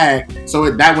for Jag, so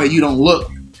that way you don't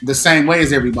look the same way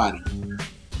as everybody.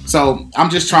 So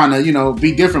I'm just trying to,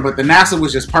 be different. But the NASA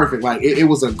was just perfect. It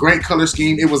was a great color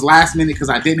scheme. It was last minute because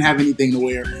I didn't have anything to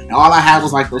wear. And all I had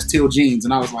was those teal jeans.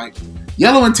 And I was like,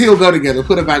 yellow and teal go together.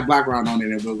 Put a background on it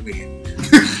and we'll win.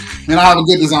 And I have a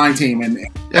good design team. And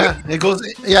yeah, it goes.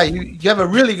 Yeah, you have a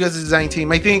really good design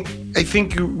team. I think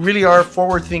you really are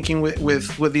forward thinking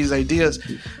with these ideas,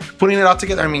 putting it all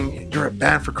together. I mean, you're a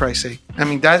band, for Christ's sake. I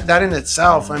mean, that in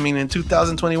itself. I mean, in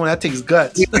 2021, that takes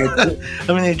guts. Yeah.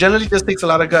 I mean, it generally just takes a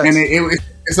lot of guts. And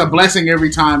it's a blessing every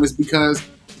time. It's because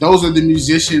those are the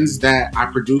musicians that I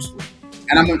produce with.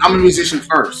 And I'm a musician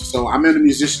first, so I'm in the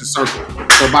musician circle.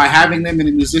 So by having them in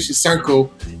the musician circle,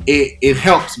 it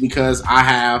helps because I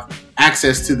have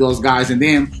access to those guys. And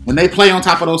then when they play on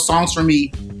top of those songs for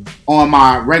me on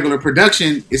my regular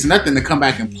production, it's nothing to come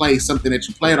back and play something that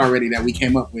you played already that we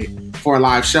came up with for a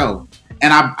live show.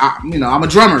 And I'm a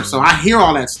drummer, so I hear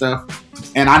all that stuff,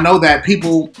 and I know that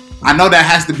that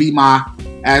has to be my,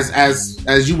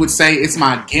 as you would say, it's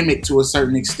my gimmick to a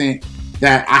certain extent,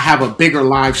 that I have a bigger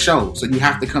live show. So you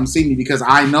have to come see me, because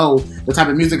I know the type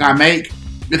of music I make,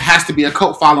 it has to be a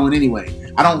cult following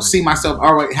anyway. I don't see myself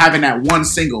already having that one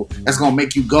single that's going to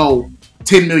make you go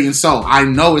 10 million sold. I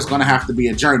know it's going to have to be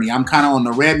a journey. I'm kind of on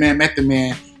the Redman, Method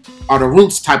Man, or the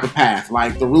Roots type of path.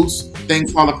 Like the Roots thing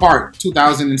Fall Apart,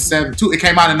 2007. It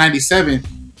came out in 97.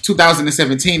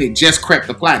 2017, it just crept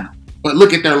the platinum. But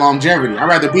look at their longevity. I'd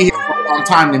rather be here for a long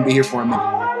time than be here for a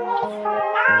minute.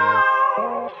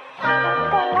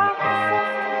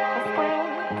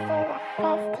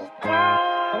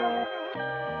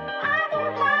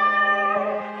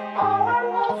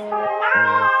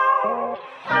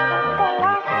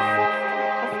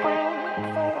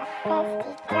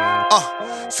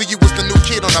 So you was the new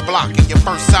kid on the block and your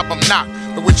first album knocked.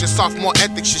 But with your sophomore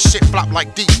ethics, your shit flop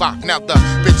like D-Rock. Now the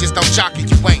bitches don't jock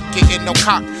and you ain't getting no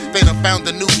cock. They done found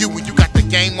the new you when you got the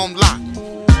game on lock.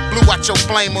 Blew out your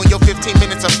flame on your 15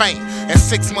 minutes of fame. And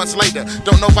 6 months later,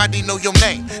 don't nobody know your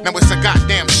name. Now it's a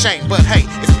goddamn shame, but hey,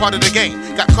 it's part of the game.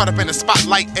 Got caught up in the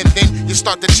spotlight and then you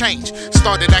start to change.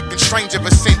 Started acting strange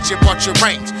ever since you brought your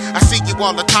range. I see you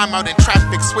all the time out in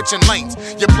traffic switching lanes.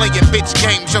 You're playing bitch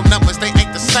games, your numbers they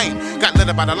ain't the same. Got lit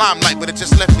up by the limelight, but it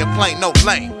just left you plain no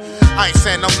blame. I ain't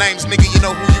saying no names, nigga, you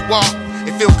know who you are.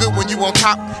 It feel good when you on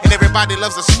top and everybody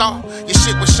loves a star. Your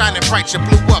shit was shining bright, you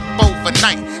blew up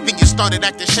overnight. Then you started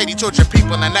acting shady towards your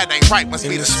people and that ain't right. Must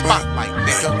be the spotlight,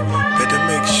 nigga. Better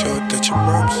make sure that your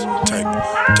mom's tight.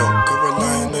 Don't go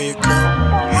relying on your girl.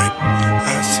 Right?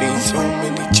 I've seen so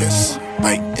many just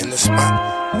bite in the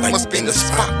spot. Like must be the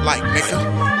spotlight, nigga.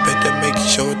 Better make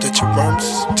sure that your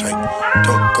mom's tight.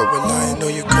 Don't go relying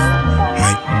on your girl.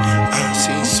 Right? I've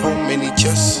seen so many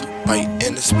just bite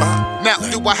in the spot. Now,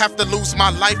 do I have to lose my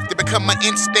life to become an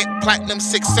instant platinum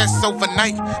success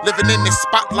overnight? Living in this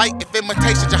spotlight, if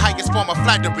imitation's your highest form of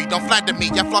flattery, don't flatter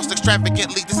me. I've lost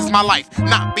extravagantly, this is my life,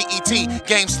 not BET.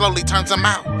 Game slowly turns them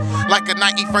out. Like a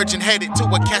naive virgin headed to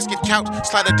a casket couch,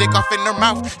 slide a dick off in her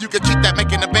mouth. You can keep that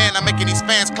making a band, I'm making these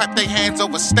fans clap their hands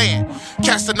over stand.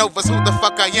 Casanovas, who the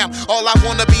fuck I am? All I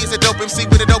wanna be is a dope MC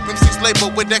with a dope MC's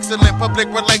label with excellent public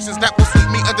relations that will sweep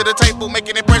me under the table,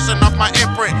 making impression off my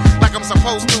imprint like I'm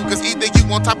supposed to. Cause either you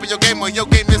on top of your game or your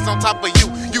game is on top of you.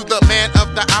 You the man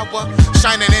of the hour,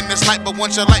 shining in this light, but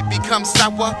once your light becomes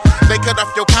sour, they cut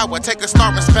off your power. Take a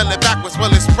star and spell it backwards,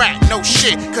 well it's rat, no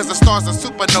shit. Cause the star's a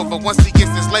supernova once he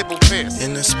gets this label pierced.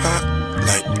 In the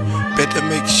spotlight, better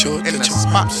make sure in that the your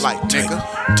spotlight, mom's nigga.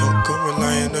 tight. Don't go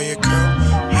relying on your girl.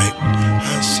 Right?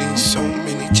 I've seen so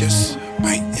many just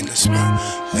bite in the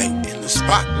spotlight. In the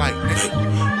Spotlight, nigga.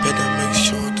 Better make sure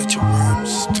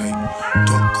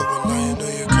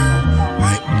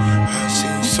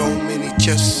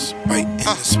right in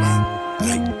the spot.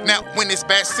 Now, when it's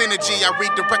bad synergy, I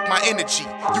redirect my energy.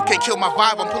 You can't kill my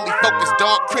vibe, I'm fully focused,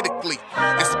 dog, critically.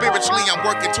 And spiritually, I'm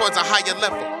working towards a higher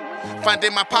level.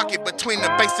 Finding my pocket between the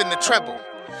bass and the treble.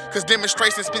 Cause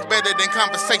demonstration speaks better than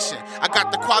conversation. I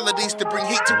got the qualities to bring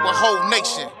heat to a whole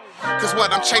nation. Cause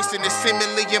what I'm chasing is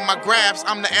seemingly in my grabs.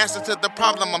 I'm the answer to the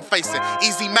problem I'm facing.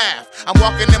 Easy math. I'm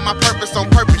walking in my purpose on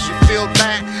purpose. You feel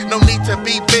that? No need to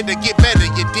be bitter, get better.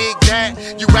 You dig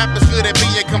that? You rappers good at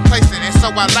being complacent, and so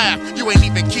I laugh. You ain't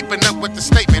even keeping up with the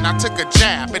statement. I took a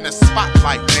jab in the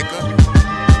spotlight, nigga.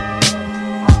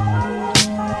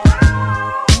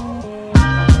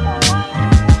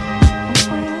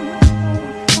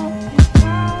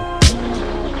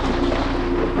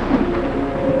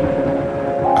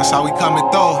 That's how we coming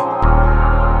through.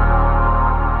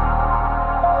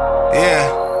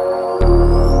 Yeah.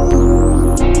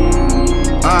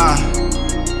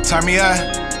 Turn me up.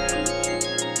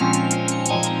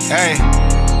 Hey.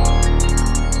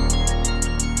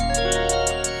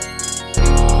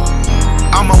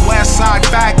 I'm a West Side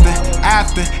factor.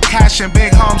 After cashing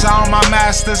big homes on my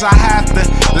masters, I have to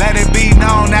let it be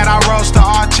known that I rose to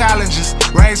all challenges.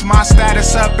 Raised my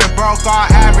status up and broke all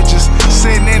averages.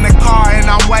 Sitting in the car and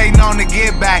I'm waiting on the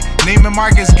get back. Neiman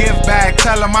Marcus gift bag,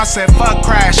 tell him I said fuck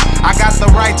crash. I got the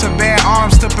right to bear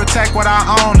arms to protect what I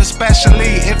own,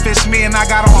 especially if it's me and I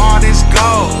got on all this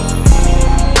gold.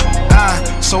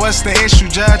 So what's the issue,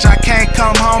 Judge? I can't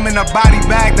come home in a body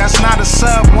bag, that's not a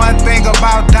sub. One thing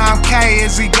about Dom K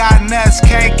is he got nuts.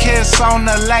 Can't kiss on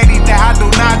the lady that I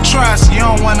do not trust. You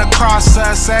don't wanna cross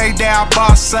us, every day I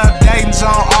boss up. Dating's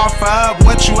on offer up,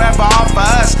 what you ever offer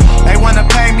us? They wanna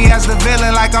pay me as the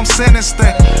villain like I'm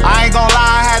sinister. I ain't gon'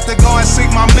 lie, I had to go and seek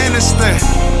my minister.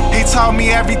 He told me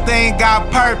everything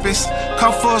got purpose.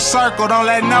 Come full circle, don't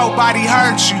let nobody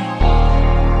hurt you.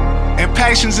 And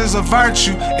patience is a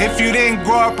virtue. If you didn't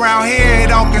grow up around here, it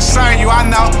don't concern you. I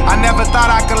know, I never thought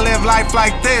I could live life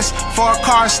like this.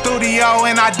 4-car studio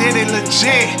and I did it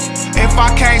legit. If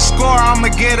I can't score, I'ma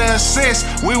get an assist.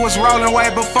 We was rolling way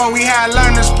before we had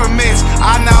learner's permits.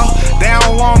 I know, they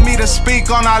don't want me to speak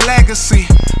on our legacy.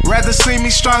 Rather see me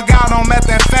strung out on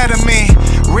methamphetamine.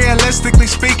 Realistically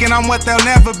speaking, I'm what they'll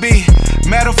never be.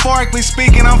 Metaphorically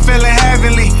speaking, I'm feeling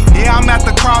heavenly. Yeah, I'm at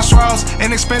the crossroads,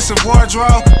 inexpensive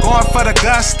wardrobe. Going for the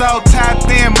gusto, tapped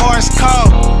in, Morse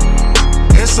code.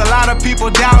 It's a lot of people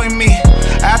doubting me.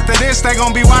 After this, they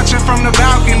gon' be watching from the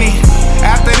balcony.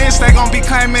 After this, they gon' be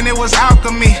claiming it was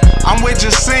alchemy. I'm with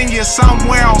Jacinia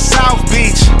somewhere on South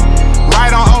Beach.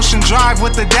 Right on Ocean Drive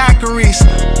with the daiquiris.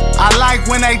 I like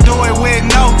when they do it with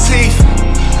no teeth.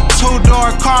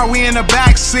 2-door car, we in the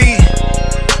backseat.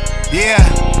 Yeah.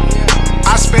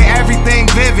 I spit everything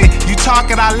vivid. You talk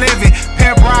it, I live it.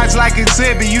 Pimp rides like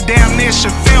exhibit. You damn near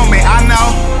should film it. I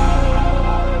know.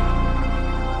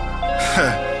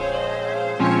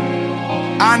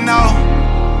 I know.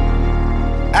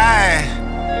 Ay.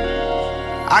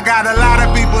 I got a lot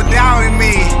of people doubting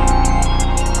me.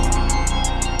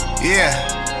 Yeah.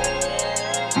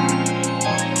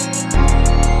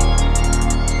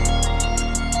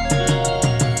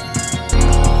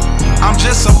 I'm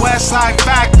just a West Side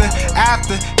factor.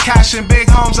 After cashing big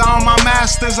homes on my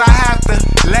masters, I have to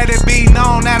let it be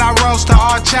known that I rose to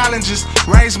all challenges.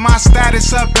 Raised my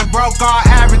status up and broke all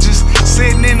averages.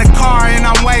 Sitting in the car and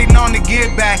I'm waiting on the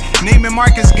get back. Neiman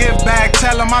Marcus gift bag,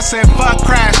 tell him I said fuck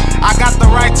crash. I got the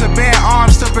right to bear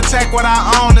arms to protect what I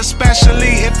own,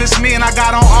 especially if it's me and I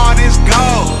got on all this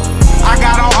gold. I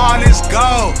got on all this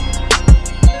gold.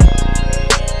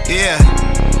 Yeah,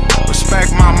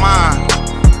 respect my mind.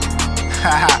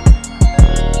 Haha.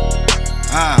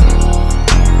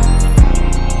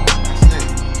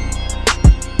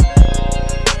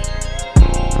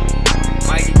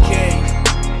 Mikey King.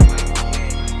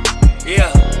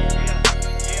 Yeah.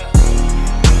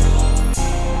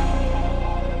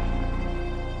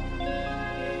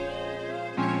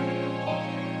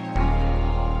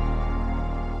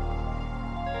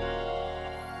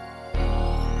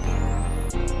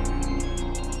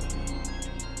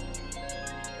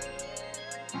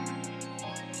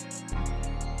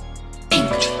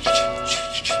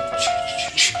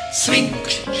 Swing.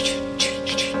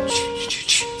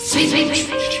 Swing.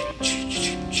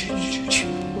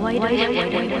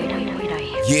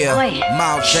 Yeah,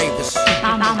 Miles Davis. I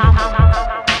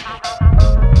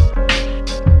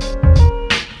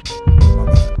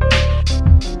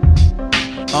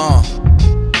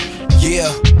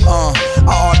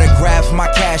autograph my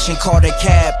cat cash and called a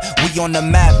cab. We on the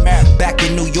map, back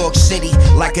in New York City,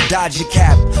 like a Dodger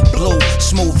cap. Blue,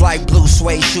 smooth like blue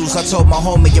suede shoes. I told my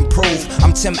homie improve.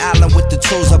 I'm Tim Allen with the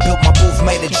tools. I built my booth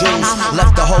made of jewels.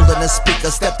 Left the hole in the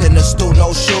speaker, stepped in the stool,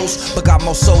 no shoes, but got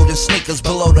more soul than sneakers.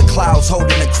 Below the clouds,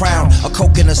 holding the crown. A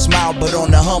coke and a smile, but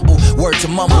on the humble. Word to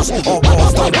mumbles, all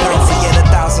balls don't bounce. I get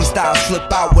 1,000 styles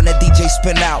flip out when the DJ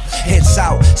spin out. Hits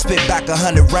out, spit back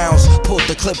 100 rounds. Pulled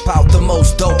the clip out, the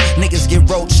most dope. Niggas get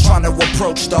roached trying to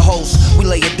approach the host. We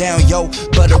lay it down, yo,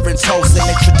 butter and toast. An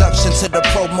introduction to the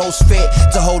pro most fit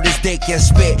to hold his dick and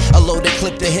spit. A loaded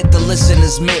clip to hit the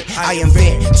listener's mitt. I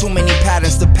invent too many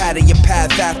patterns to pattern your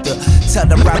path after. Tell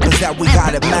the rappers that we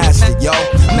got it mastered, yo.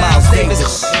 Miles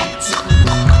Davis.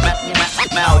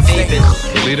 Miles Davis.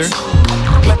 The leader?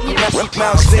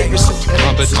 Miles Davis.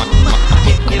 Trumpet.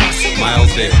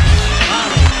 Miles Davis.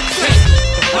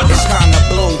 It's kinda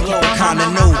blue, kinda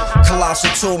new. Colossal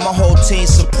 2, my whole team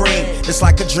supreme. It's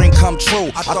like a dream come true.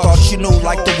 I thought you knew,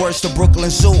 like the worst of Brooklyn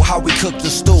Zoo, how we cook the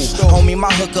stew. Homie,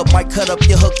 my hookup might cut up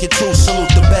your hook, you too. Salute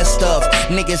the best of.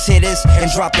 Niggas hit us and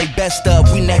drop they best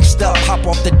of. We next up, hop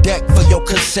off the deck for your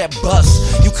cassette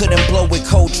bust. You couldn't blow with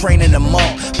Coltrane in the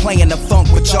monk. Playing the funk,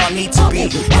 but y'all need to be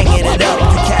hanging it up.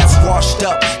 You cats washed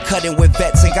up, cutting with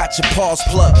vets and got your paws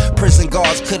plucked. Prison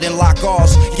guards couldn't lock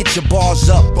ours. Get your bars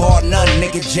up, bar none,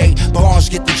 nigga. J. Barnes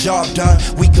get the job done.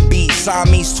 We could be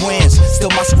Siamese twins.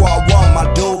 Still my squad won,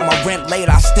 my dude. My rent late,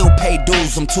 I still pay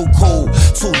dues. I'm too cool.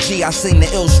 2G, I sing the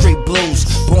Ill Street Blues.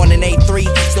 Born in A3,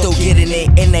 still getting it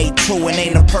in A2. And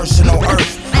ain't a person on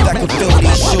earth that can fill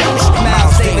these shoes.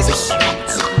 Miles Davis.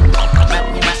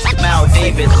 Miles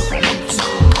Davis.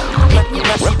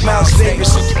 Miles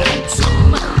Davis.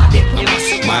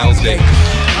 Miles Davis. Miles Davis.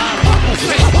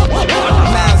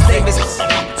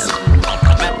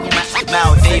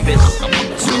 Miles Davis.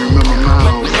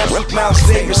 Miles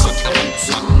Davis.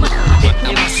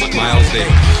 Miles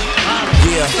Davis.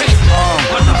 Yeah,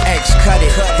 X cut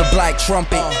it, the black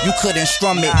trumpet, you couldn't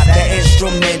strum it. The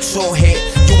instrumental hit,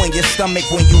 you in your stomach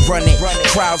when you run it.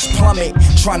 Crowds plummet,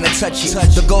 trying to touch it.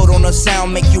 The gold on the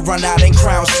sound make you run out and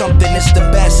crown something. It's the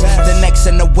best. The next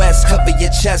in the west, cover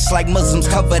your chest like Muslims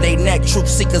cover their neck. Truth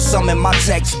seekers summon my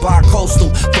text by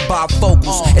coastal for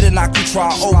bifocals. It'll knock you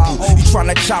try opal. You trying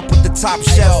to chop with the top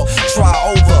shelf, try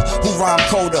over. Who rhyme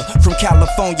colder from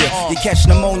California? You catch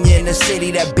pneumonia in the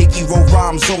city that Biggie wrote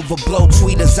rhymes over. Blow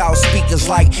tweeters out speakers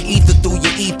like ether through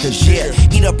your ethers, yeah.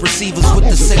 Eat up receivers with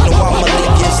the signal, I'ma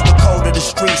leave you. It's the code of the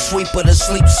street, sweeper to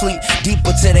sleep, sleep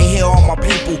deeper till they hear all my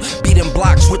people beating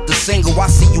blocks with the single. I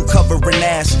see you covering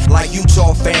ass like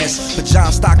Utah fans, but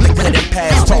John Stockton couldn't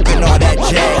pass, talking all that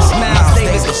jazz. Miles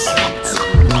Davis.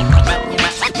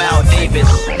 Miles Davis.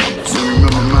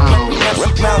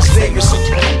 Miles Davis.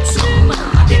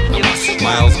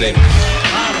 Miles Davis.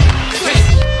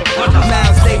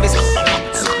 Miles Davis.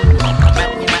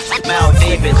 Miles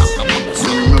Davis.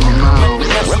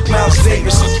 Miles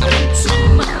Davis.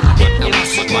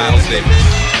 Miles Davis.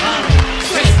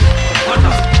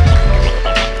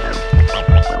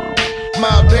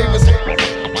 Miles Davis.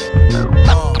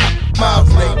 Miles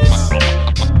Davis.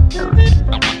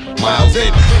 Miles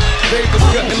Davis. Davis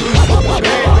cutting loose.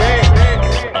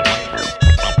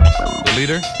 The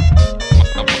leader?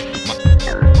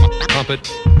 Trumpet.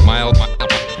 Miles Davis.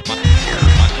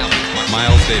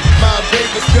 Miles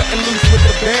Davis cutting loose with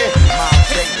the band. Miles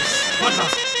Davis.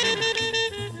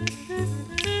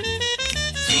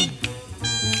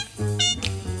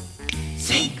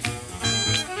 Sing.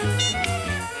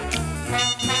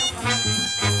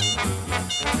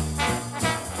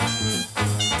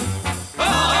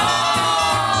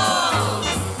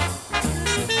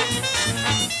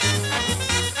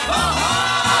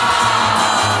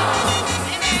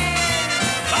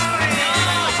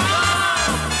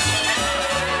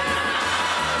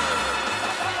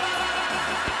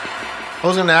 I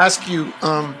was going to ask you,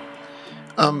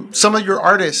 some of your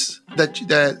artists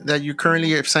that you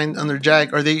currently have signed under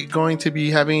Jag, are they going to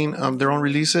be having their own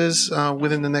releases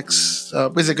within the next?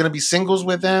 Is it going to be singles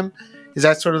with them? Is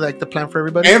that sort of like the plan for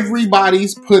everybody?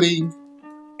 Everybody's putting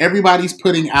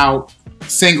out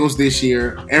singles this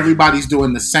year. Everybody's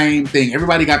doing the same thing.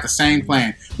 Everybody got the same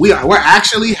plan. We're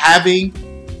actually having,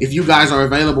 if you guys are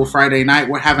available Friday night,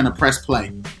 we're having a press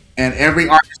play. And every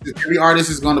artist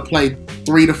is going to play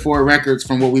 3 to 4 records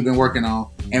from what we've been working on.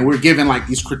 And we're giving like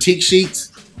these critique sheets,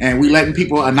 and we letting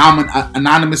people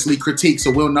anonymously critique,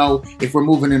 so we'll know if we're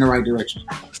moving in the right direction.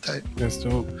 That's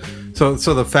dope. So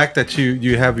the fact that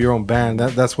you have your own band,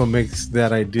 that's what makes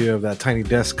that idea of that Tiny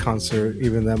Desk concert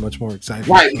even that much more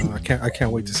exciting. Right. I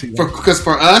can't wait to see that. Because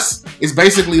for us, it's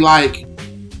basically like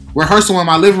rehearsal in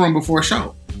my living room before a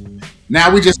show. Now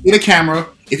we just get a camera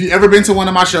if you've ever been to one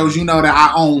of my shows, you know that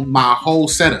I own my whole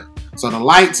setup. So the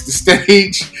lights, the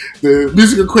stage, the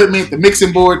music equipment, the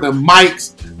mixing board, the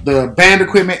mics, the band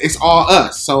equipment, it's all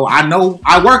us. So I know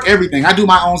I work everything. I do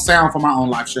my own sound for my own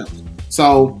live shows.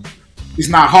 So it's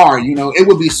not hard, you know. It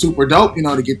would be super dope, you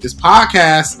know, to get this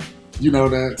podcast, you know,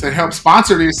 to help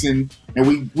sponsor this, and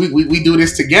we do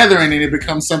this together, and then it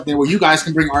becomes something where you guys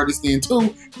can bring artists in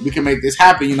too. We can make this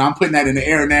happen. You know, I'm putting that in the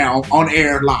air now, on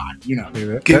air live. You know,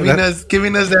 giving us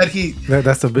that heat.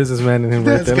 That's the businessman in him.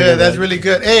 That's right there. good. That's really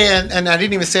good. Hey, and I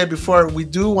didn't even say it before. We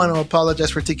do want to apologize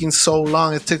for taking so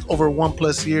long. It took over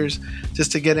 1+ years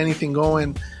just to get anything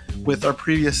going with our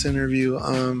previous interview.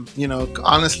 You know,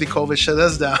 honestly, COVID shut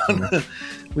us down.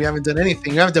 We haven't done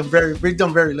anything. We've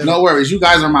done very little. No worries. You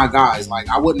guys are my guys. Like,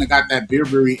 I wouldn't have got that beer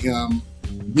brewery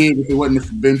gig if it wouldn't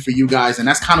have been for you guys. And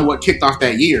that's kind of what kicked off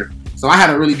that year. So I had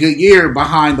a really good year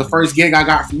behind the first gig I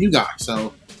got from you guys.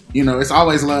 So, you know, it's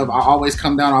always love. I always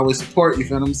come down, I always support. You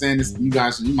feel what I'm saying? You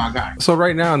guys, you my guys. So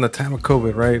right now in the time of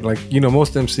COVID, right? Like, you know,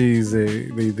 most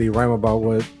MCs, they rhyme about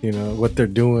what, you know, what they're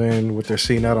doing, what they're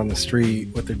seeing out on the street,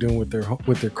 what they're doing with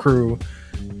their crew.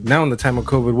 Now in the time of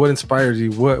COVID, what inspires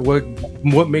you?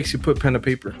 What makes you put pen to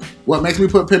paper? What makes me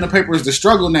put pen to paper is the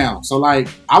struggle now. So like,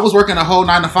 I was working a whole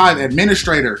 9-to-5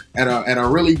 administrator at a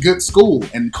really good school,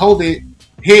 and COVID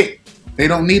hit. They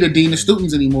don't need a dean of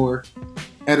students anymore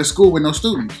at a school with no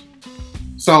students.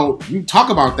 So you talk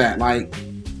about that. Like,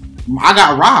 I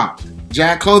got robbed.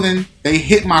 Jag Clothing, they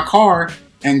hit my car,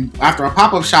 and after a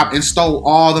pop-up shop, and stole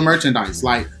all the merchandise,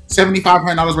 like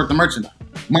 $7,500 worth of merchandise.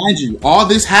 Mind you, all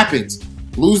this happens.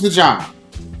 Lose the job,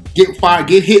 get fired,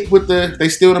 get hit with they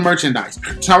steal the merchandise,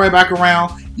 turn right back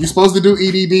around. You're supposed to do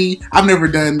EDD. I've never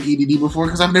done EDD before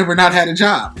because I've never not had a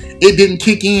job. It didn't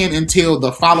kick in until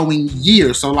the following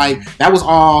year. So like, that was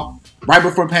all right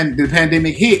before the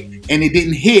pandemic hit, and it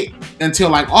didn't hit until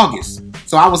like August.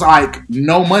 So I was like,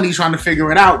 no money trying to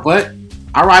figure it out, but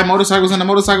I ride motorcycles in the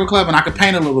motorcycle club, and I could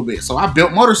paint a little bit. So I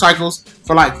built motorcycles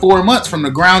for like 4 months from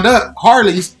the ground up,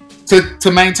 Harleys,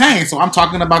 to maintain. So I'm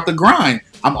talking about the grind.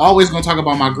 I'm always going to talk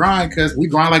about my grind because we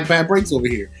grind like bad breaks over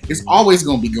here. It's always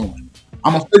going to be going.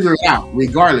 I'm going to figure it out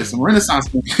regardless. I'm a Renaissance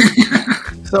man.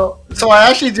 So I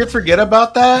actually did forget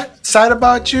about that side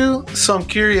about you. So I'm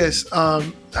curious.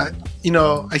 You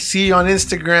know, I see you on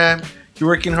Instagram. You're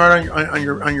working hard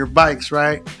on your bikes,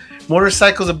 right?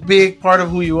 Motorcycle's a big part of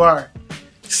who you are.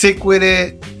 Sick with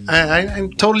it. I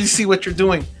totally see what you're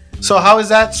doing. So how is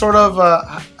that sort of,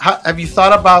 have you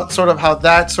thought about sort of how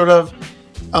that sort of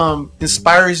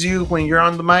inspires you when you're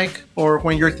on the mic, or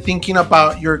when you're thinking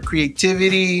about your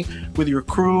creativity with your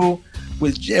crew,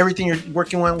 with everything you're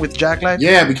working on with Jag Life?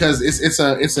 Yeah, because it's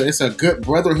a good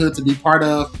brotherhood to be part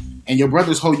of, and your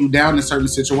brothers hold you down in certain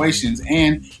situations,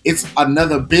 and it's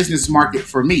another business market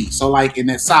for me. So like in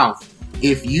the South,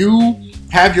 if you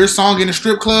have your song in a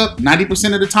strip club,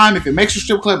 90% of the time, if it makes your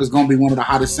strip club, it's going to be one of the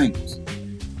hottest singles.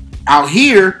 Out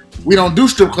here, we don't do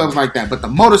strip clubs like that, but the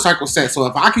motorcycle set. So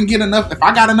if I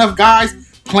got enough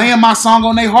guys playing my song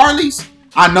on their Harleys,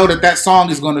 I know that song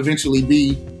is going to eventually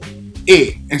be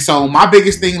it. And so my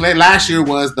biggest thing last year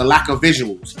was the lack of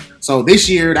visuals. So this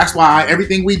year, that's why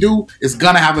everything we do is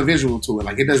going to have a visual to it.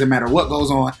 Like, it doesn't matter what goes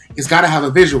on, it's got to have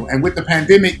a visual. And with the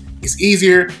pandemic, it's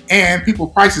easier, and people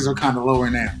prices are kind of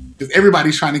lower now because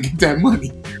everybody's trying to get that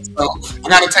money. So I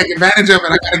got to take advantage of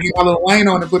it. I got to get my little Wayne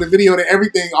on and put a video to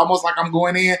everything, almost like I'm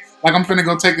going in, like I'm finna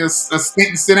go take a stint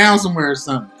and sit down somewhere or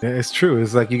something. Yeah, it's true.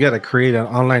 It's like you got to create an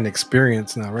online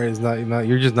experience now, right? It's not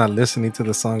you're just not listening to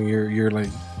the song. You're like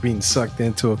being sucked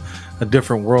into a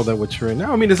different world that what you're in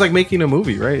now. I mean, it's like making a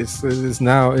movie, right? It's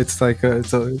like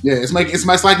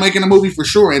making a movie for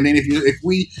sure. And then if you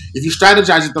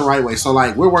strategize it the right way, so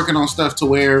like we're working on stuff to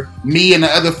where me and the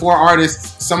other 4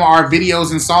 artists, some of our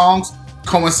videos and songs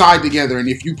coincide together, and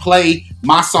if you play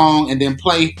my song and then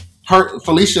play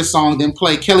Felicia's song, then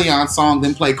play Kellyan's song,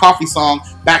 then play Coffee song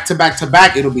back to back to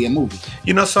back, it'll be a movie.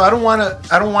 You know, so I don't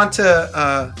want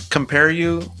to compare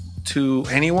you to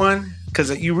anyone, because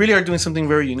you really are doing something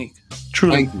very unique,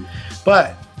 truly. Thank you.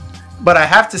 But I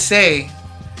have to say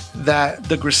that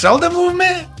the Griselda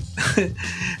movement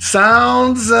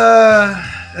sounds a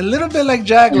little bit like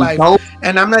Jag Life,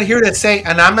 and I'm not here to say,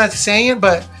 and I'm not saying it,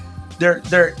 but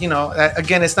they're you know,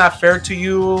 again, it's not fair to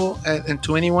you and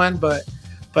to anyone, but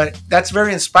that's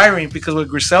very inspiring, because what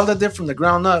Griselda did from the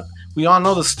ground up, we all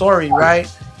know the story,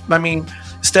 right? I mean,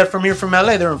 Steph from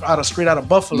LA, they're straight out of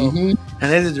Buffalo, and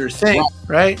they did their thing,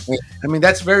 right? I mean,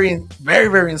 that's very, very,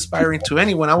 very inspiring to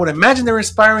anyone. I would imagine they're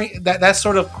inspiring, that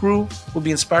sort of crew will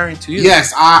be inspiring to you.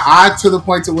 Yes, I to the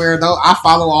point to where, though, I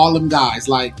follow all them guys.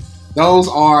 Like,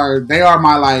 they are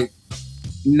my, like,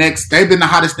 next. They've been the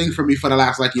hottest thing for me for the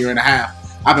last like year and a half.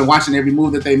 I've been watching every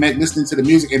move that they make, listening to the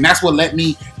music, and that's what let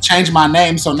me change my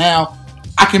name. So now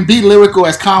I can be lyrical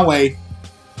as Conway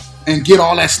and get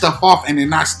all that stuff off, and then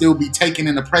not still be taken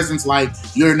in the presence like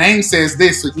your name says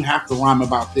this, so you have to rhyme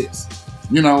about this.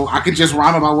 You know, I can just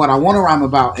rhyme about what I want to rhyme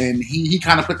about, and he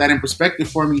kind of put that in perspective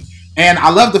for me. And I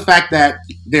love the fact that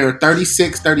they're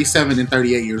 36, 37, and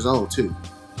 38 years old too.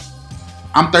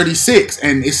 I'm 36,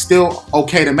 and it's still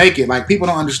okay to make it. Like, people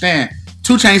don't understand.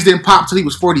 2 Chainz didn't pop till he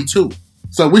was 42.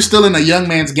 So we're still in a young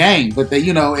man's game, but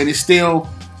and it's still,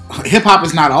 hip hop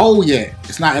is not old yet.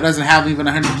 It doesn't have even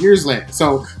 100 years left.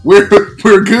 So we're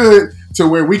good to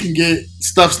where we can get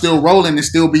stuff still rolling and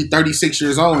still be 36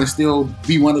 years old and still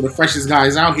be one of the freshest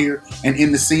guys out here and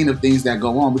in the scene of things that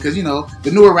go on. Because,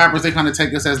 the newer rappers, they kind of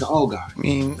take us as the old guy. I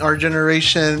mean, our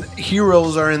generation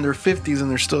heroes are in their 50s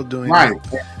and they're still doing right.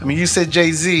 It. I mean, you said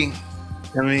Jay-Z.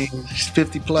 I mean, he's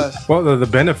 50 plus. Well, the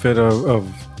benefit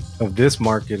of this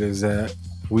market is that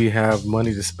we have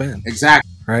money to spend.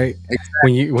 Exactly. Right.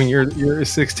 Exactly. When you're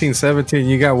 16, 17,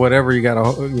 you got whatever you got,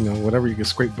 whatever you can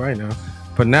scrape by now.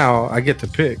 But now I get to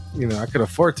pick. I could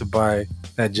afford to buy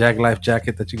that Jag Life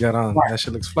jacket that you got on. Right. That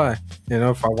shit looks fly.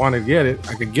 If I want to get it,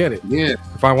 I could get it. Yeah.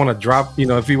 If I want to drop,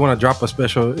 if you want to drop a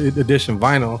special edition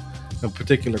vinyl, a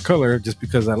particular color, just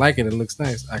because I like it, it looks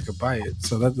nice, I could buy it.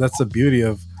 So that's the beauty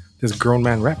of this grown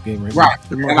man rap game right now.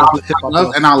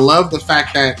 And I love the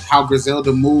fact that how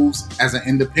Griselda moves as an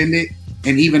independent,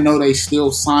 and even though they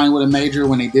still signed with a major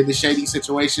when they did the Shady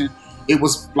situation, it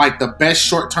was like the best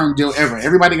short-term deal ever.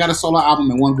 Everybody got a solo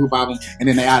album and one group album, and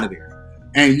then they out of there.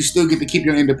 And you still get to keep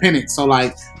your independence. So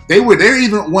like they're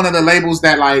even one of the labels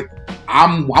that like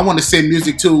I want to send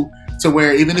music to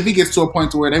where even if it gets to a point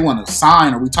to where they want to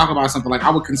sign or we talk about something, like I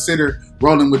would consider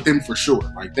rolling with them for sure.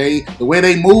 Like the way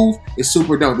they move is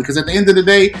super dope, because at the end of the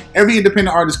day, every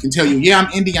independent artist can tell you, yeah, I'm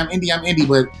indie,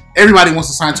 but everybody wants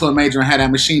to sign to a major and have that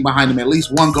machine behind them at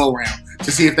least one go round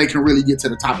to see if they can really get to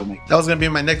the top of it. That was going to be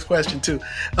my next question too.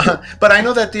 But I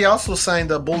know that they also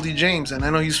signed Boldy James, and I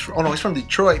know he's from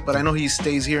Detroit, but I know he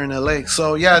stays here in LA.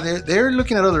 So yeah, they're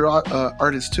looking at other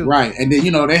artists too. Right. And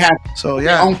then, they have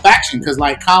their own faction, because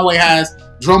like Conway has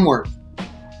drum work,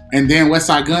 and then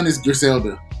Westside Gun is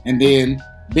Griselda, and then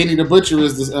Benny the Butcher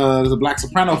is the Black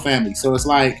Soprano family. So it's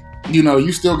like,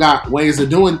 you still got ways of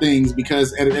doing things,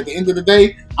 because at the end of the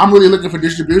day, I'm really looking for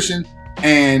distribution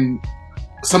and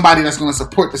somebody that's going to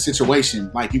support the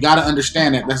situation. Like, you got to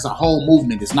understand that that's a whole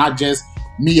movement. It's not just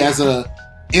me as a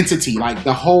entity. Like,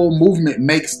 the whole movement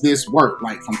makes this work.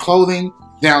 Like, from clothing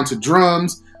down to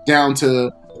drums, down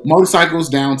to motorcycles,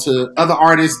 down to other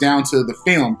artists, down to the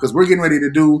film. Because we're getting ready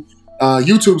to do a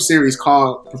YouTube series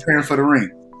called Preparing for the Ring.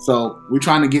 So we're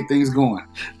trying to get things going.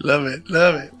 Love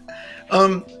it.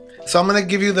 So I'm going to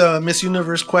give you the Miss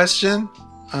Universe question,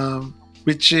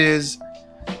 which is,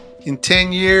 in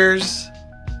 10 years,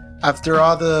 after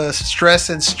all the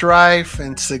stress and strife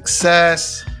and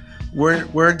success,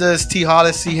 where does T.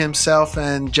 Hollis see himself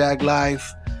and Jag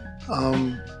Life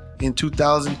in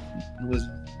 2000? Was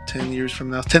 10 years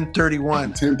from now? 1031.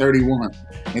 1031.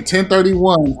 In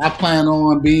 1031, I plan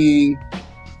on being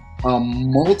a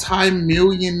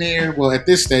multi-millionaire. Well, at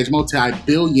this stage,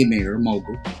 multi-billionaire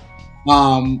mogul.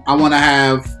 I want to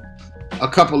have a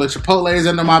couple of Chipotles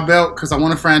under my belt because I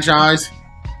want a franchise.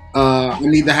 I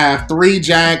need to have 3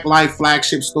 Jag Life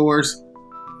flagship stores,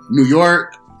 New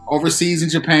York, overseas in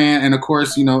Japan, and of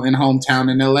course, in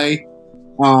hometown in LA.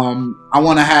 I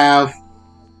want to have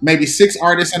maybe 6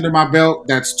 artists under my belt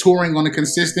that's touring on a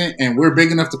consistent, and we're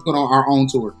big enough to put on our own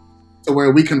tour to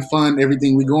where we can fund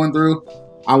everything we're going through.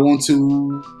 I want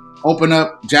to open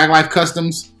up Jag Life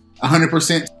Customs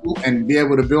 100% and be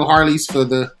able to build Harleys for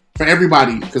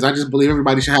everybody, because I just believe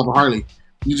everybody should have a Harley.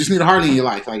 You just need a Harley in your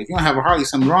life. Like, if you don't have a Harley,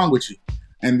 something's wrong with you.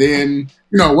 And then,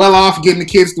 well off getting the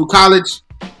kids through college.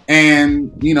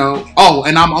 And, and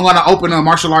I'm going to open a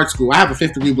martial arts school. I have a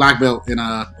 5th degree black belt in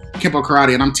Kempo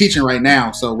Karate, and I'm teaching right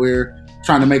now. So we're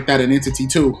trying to make that an entity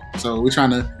too. So we're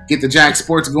trying to get the Jag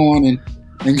sports going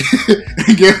and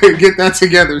get that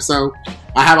together. So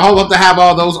I hope to have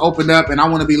all those opened up, and I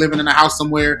want to be living in a house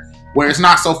somewhere where it's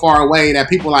not so far away that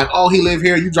people are like, oh, he live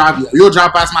here. You'll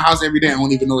drive past my house every day. I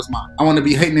won't even know it's mine. I want to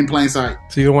be hidden in plain sight.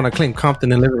 So you don't want to claim Compton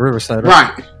and live in Riverside,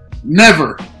 right? Right.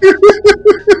 Never.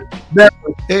 Never.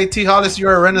 Hey, T. Hollis,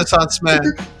 you're a Renaissance man.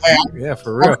 Yeah,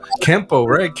 for real. Kempo,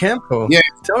 right? Kempo. Yeah.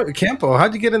 Kempo,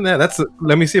 how'd you get in that?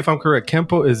 Let me see if I'm correct.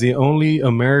 Kempo is the only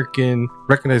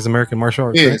recognized American martial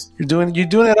arts. Yes. Right? You're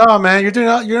doing it all, man. You're doing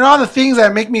all the things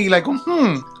that make me like,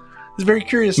 this was very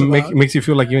curious about. Makes you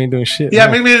feel like you ain't doing shit. Yeah,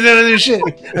 make me do shit.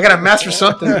 I gotta master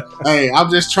something. Hey, I'm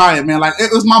just trying, man. Like,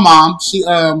 it was my mom. She,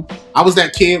 I was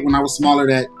that kid when I was smaller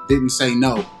that didn't say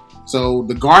no. So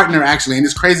the gardener actually, and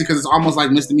it's crazy because it's almost like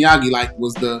Mr. Miyagi, like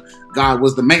was the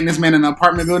maintenance man in the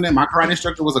apartment building. My karate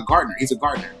instructor was a gardener. He's a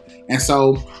gardener. And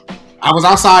so I was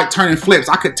outside turning flips.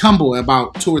 I could tumble at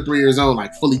about 2 or 3 years old,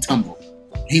 like fully tumble.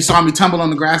 He saw me tumble on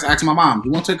the grass, asked my mom,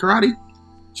 "You want to take karate?"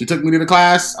 She took me to the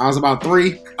class. I was about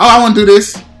 3. Oh, I want to do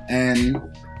this. And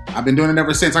I've been doing it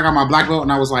ever since. I got my black belt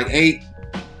when I was like 8.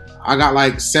 I got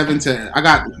like I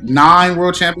got 9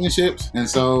 world championships. And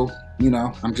so,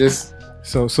 I'm just...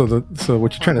 So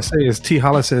what you're trying to say is T.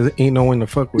 Hollis says ain't no one to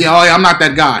fuck with. Yeah, I'm not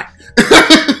that guy.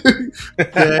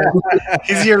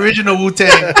 He's the original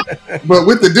Wu-Tang. But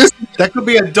with the that could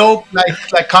be a dope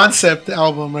like concept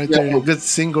album right there. A good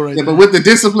single right there. But with the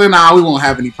discipline, we won't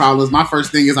have any problems. My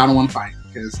first thing is I don't want to fight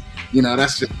because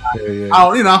that's just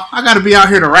I got to be out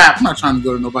here to rap. I'm not trying to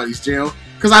go to nobody's jail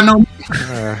because I know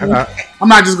I'm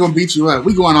not just gonna beat you up.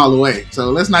 We going all the way. So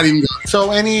let's not even go.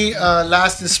 So any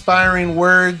last inspiring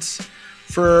words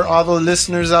for all the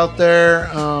listeners out there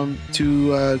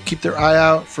to keep their eye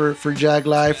out for Jag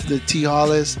Life, the T.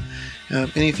 Hollis?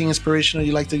 Anything inspirational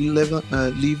you'd like to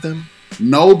leave them?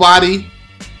 Nobody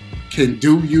can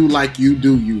do you like you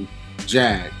do you,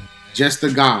 Jag. Just a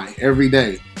guy, every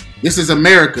day. This is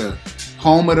America,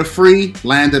 home of the free,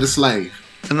 land of the slave.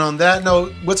 And on that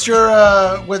note, what's your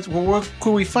where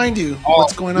could we find you?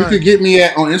 What's going on? You could get me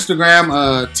on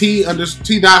Instagram,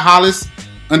 T.Hollis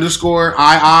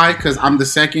 _II, because I'm the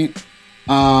second.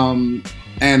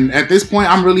 And at this point,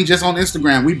 I'm really just on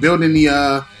Instagram. We building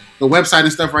the website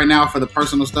and stuff right now for the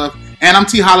personal stuff. And I'm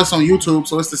T. Hollis on YouTube,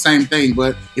 so it's the same thing.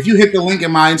 But if you hit the link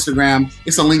in my Instagram,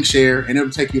 it's a link share, and it'll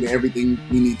take you to everything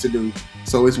we need to do.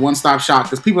 So it's one-stop shop,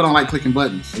 because people don't like clicking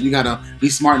buttons. So you got to be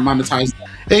smart and monetize.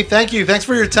 Hey, thank you. Thanks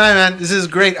for your time, man. This is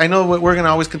great. I know we're going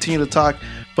to always continue to talk.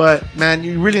 But, man,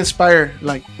 you really inspire.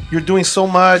 Like, you're doing so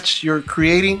much. You're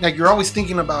creating. Like, you're always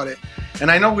thinking about it. And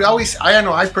I know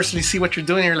I personally see what you're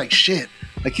doing, and you're like, shit.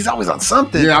 Like, he's always on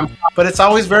something. Yeah, but it's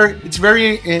always very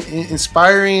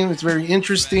inspiring. It's very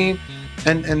interesting.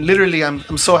 And literally,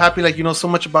 I'm so happy, like, you know so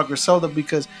much about Griselda,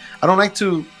 because I don't like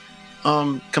to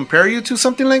compare you to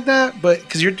something like that, but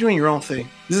because you're doing your own thing.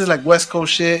 This is like West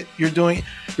Coast shit. You're doing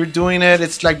it.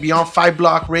 It's like beyond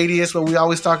 5-block radius, what we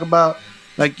always talk about.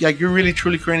 Like you're really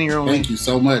truly creating your own. Thank you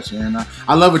so much, man.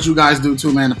 I love what you guys do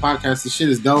too, man. The podcast, this shit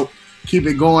is dope. Keep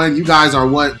it going. You guys are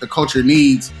what the culture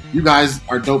needs. You guys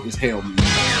are dope as hell, man.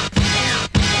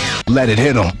 Let it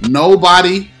hit them.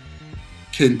 Nobody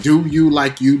can do you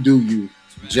like you do you,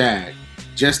 Jag.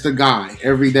 Just a guy,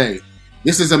 every day.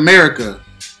 This is America,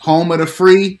 home of the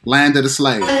free, land of the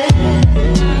slave.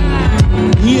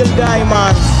 Real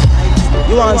diamonds.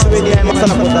 You want to be the diamond,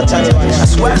 son of a Chinese. I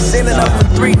swear I seen it up for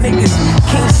 3 niggas.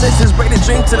 King sisters, bring the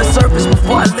dream to the surface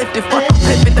before I lift it. Fuck the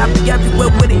pivot, I be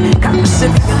everywhere with it. Got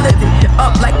Pacific and living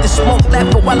up like the smoke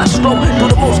laughing while I stroke.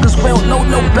 Do the most cause we don't know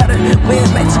no better. We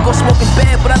in Mexico smoking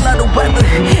bad, but I love the weather.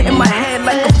 In my hand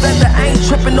like a feather, I ain't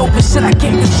tripping over shit I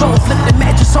can't control. Flip the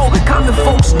mattress home, common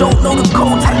folks don't know the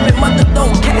code. Type in mother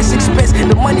don't cash expense.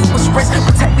 The money was risk,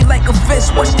 protect me like a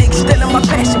fist. Watch the extent of my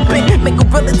passion big. Make a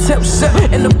real attempt, sip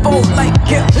in the fold like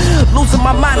yeah. Losing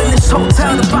my mind in this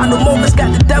hotel. The final moments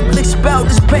got the devil expelled.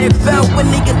 This plan fell when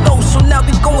nigga low, so now we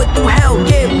going through hell.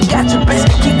 Yeah, we got your best.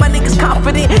 Keep my niggas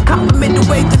confident. Compliment the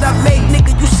way that I made.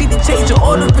 Nigga, you see the change of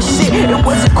order for shit. It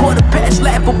was a quarter past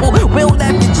laughable. We don't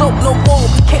laugh and joke no more.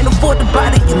 We can't afford to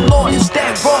buy the law. It's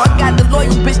that raw. I got the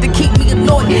loyal bitch to keep me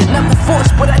annoyed. Never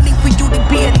forced, but I need for you to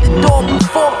be at the door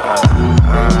before.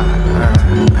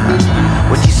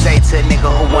 What you say to a nigga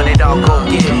who want it all, go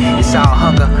get it. It's all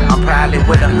hunger, I'm proudly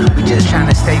with him. We just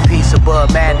tryna stay peace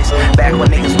above madness. Back when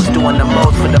niggas was doing the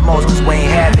most for the most, cause we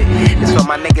ain't have it. This for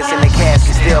my niggas in the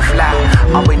casket still fly.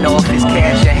 All we know if it's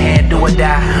cash in hand, do or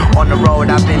die. On the road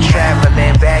I've been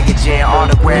traveling, baggage and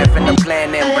autographing the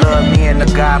plan and blood. Me and the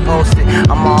guy posted.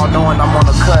 I'm all knowing I'm on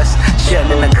the cuss.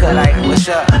 Chillin' in the cut like, what's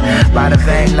up? By the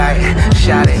vein like,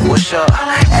 shot it, what's up?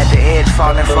 At the edge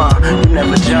falling from, you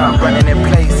never jump. Running in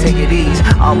place, take it easy.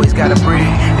 Always gotta breathe.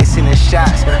 They sending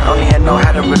shots, don't even know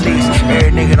how to release.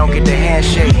 Every nigga don't get the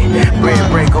handshake.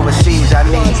 Bread break overseas, I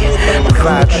need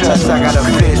divine trust. I got a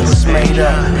fist was made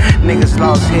up. Niggas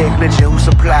lost head glitching, who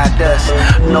supplied us?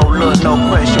 No look, no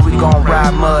question, we gon'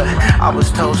 ride mud. I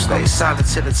was told stay solid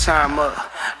till the time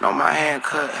up. Know my hand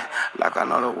cut, like I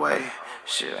know the way.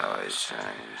 Shit always change.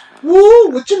 Woo!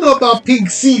 What you know about Pink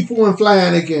Siifu and Fly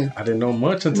Anakin? I didn't know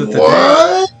much until today.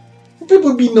 What?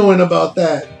 People be knowing about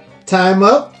that. Time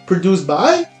Up, produced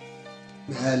by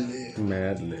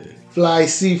Madlib. Fly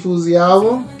Siifu's the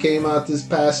album came out this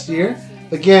past year.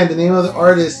 Again, the name of the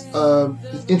artist,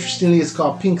 interestingly, is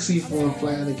called Pink Siifu and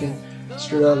Fly Anakin,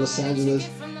 straight out of Los Angeles.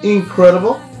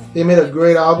 Incredible. They made a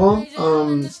great album.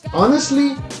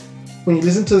 Honestly, when you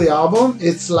listen to the album,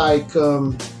 it's like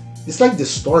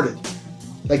distorted.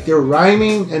 Like they're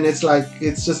rhyming, and it's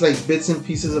just like bits and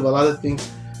pieces of a lot of things.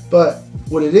 But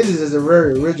what it is they're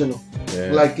very original.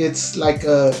 Yeah. Like it's like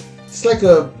a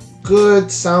good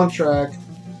soundtrack,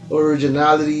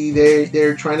 originality.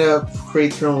 They're trying to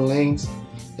create their own lanes.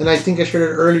 And I think I shared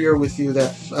it earlier with you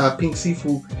that Pink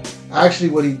Siifu, actually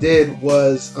what he did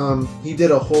was he did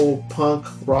a whole punk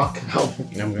rock album.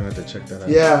 I'm gonna have to check that out.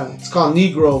 Yeah, it's called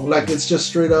Negro. Like it's just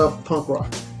straight up punk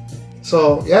rock.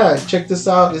 So yeah, check this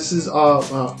out. This is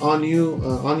on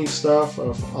you stuff,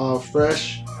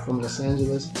 fresh from Los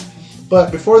Angeles. But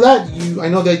before that, I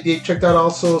know that they checked out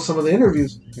also some of the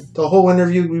interviews. The whole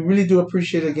interview, we really do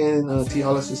appreciate again T.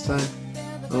 Hollis' time.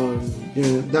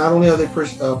 Not only are they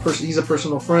he's a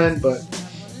personal friend, but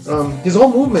his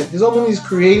whole movement is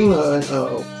creating a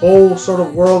whole sort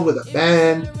of world with a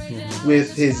band,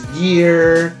 with his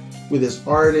gear, with his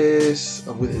artists,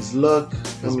 with his look,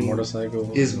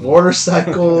 his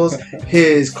motorcycles,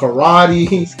 his karate.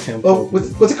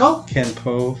 What's it called?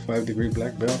 Kenpo, 5-degree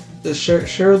black belt.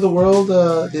 Share the world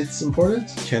its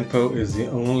importance. Kenpo is the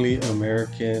only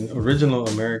original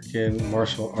American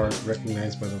martial art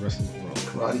recognized by the rest of the world.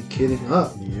 Karate Kidding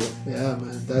up. Yep. Yeah,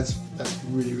 man, that's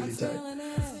really, really tight.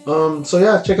 So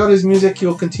yeah, check out his music.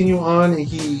 He'll continue on, and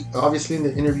he obviously in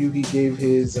the interview he gave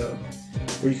his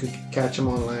where you could catch him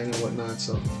online and whatnot.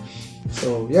 So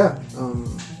yeah,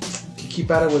 keep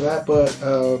at it with that. But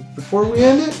before we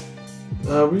end it,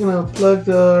 we're gonna plug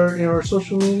our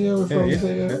social media.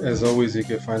 As always, you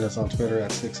can find us on Twitter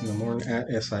at 6 in the morning at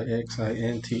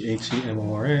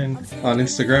SIXINTHEMORN, on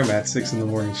Instagram at 6 in the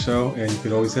morning show, and you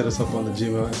could always hit us up on the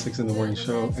Gmail at 6 in the morning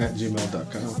show at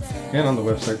gmail.com, and on the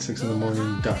website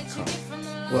 6inthemorning.com.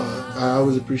 Well, I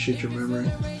always appreciate your memory.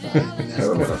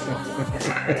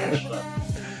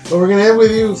 But we're gonna end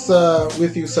with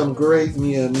you some great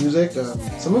music.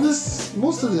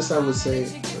 Most of this, I would say,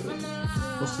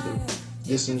 most of the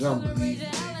listeners, I don't believe they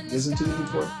listened to it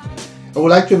before. I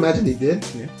would like to imagine they did.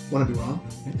 Yeah. Want to be wrong.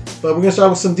 But we're gonna start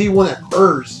with some D1 at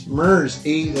MURS. MURS.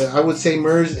 I would say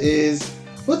MURS is.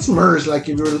 What's MURS like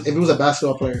if it was a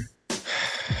basketball player?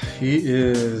 He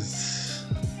is.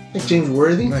 Like James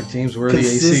Worthy? Like James Worthy,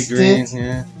 AC Green,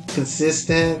 yeah.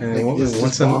 Consistent. And then,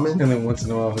 once in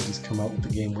a while he'll just come out with the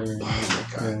game winner. Oh my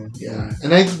god. Yeah.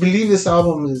 And I believe this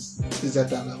album is at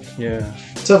that level. Yeah.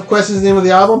 Tough Questions, name of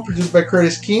the album, produced by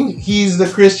Curtis King. He's the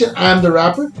Christian, I'm the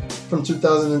rapper, from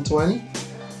 2020.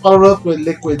 Followed up with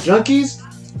Likwit Junkies,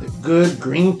 The Good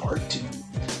Green Part 2.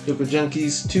 Likwit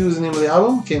Junkies 2 is the name of the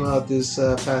album, came out this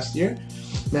past year.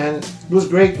 Man, it was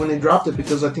great when they dropped it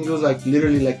because I think it was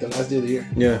literally the last day of the year.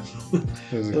 Yeah, it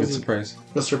was a good surprise.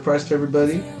 A surprise to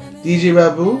everybody. DJ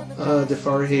Babu,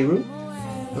 Defar Heru.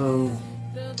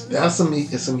 They have some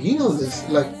heat on this.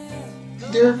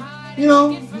 They're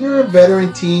a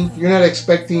veteran team. You're not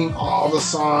expecting all the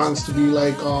songs to be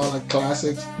all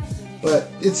classics. But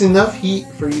it's enough heat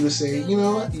for you to say, you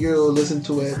know what, you'll listen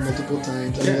to it multiple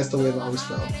times. I mean, that's the way I've always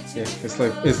felt. Yeah, it's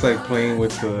like playing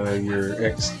with your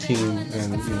ex team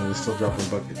and they're still dropping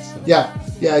buckets. So. Yeah.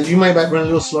 You might run a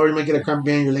little slower. You might get a cramp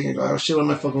in your leg and go, oh shit, what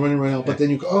am I fucking running right now? But then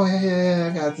you go, oh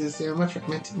yeah, I got this. Yeah, my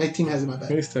team has it in my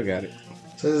back. We still got it.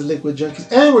 So this is Likwit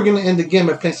Junkies, and we're gonna end again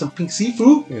by playing some Pink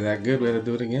Siifu. Yeah, that good way to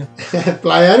do it again.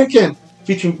 Fly Anakin.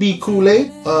 Featuring B.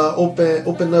 Kool-Aid,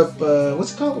 open up,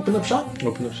 what's it called? Open Up Shop?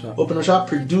 Open Up Shop. Open Up Shop,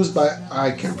 produced by, I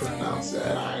can't pronounce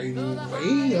that.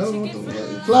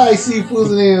 Fly Siifu's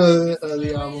the name of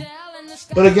the album.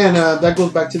 But again, that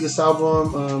goes back to this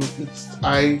album.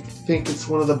 I think it's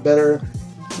one of the better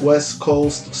West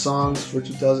Coast songs for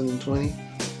 2020.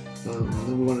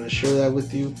 We wanted to share that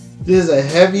with you. This is a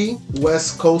heavy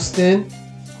West Coastin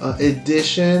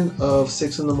edition of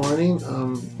 6 in the morning.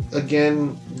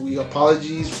 Again, we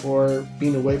apologize for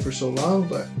being away for so long,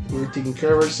 but we're taking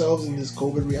care of ourselves in this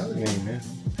COVID reality. Amen.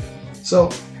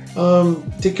 So,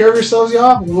 take care of yourselves,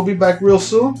 y'all. We'll be back real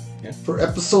soon for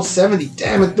episode 70.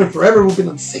 Damn, it's been forever. We've been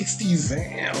on the 60s.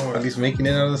 Damn, or at least making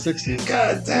it out of the 60s.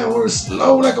 God damn, we're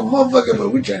slow like a motherfucker,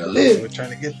 but we're trying to live. We're trying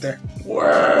to get there.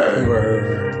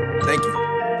 Word. Thank you.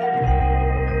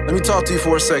 Let me talk to you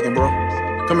for a second, bro.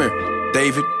 Come here,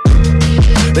 David.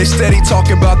 They steady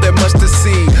talking about that mustard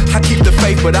seed. I keep the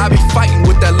faith, but I be fighting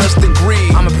with that lust and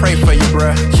greed. I'ma pray for you,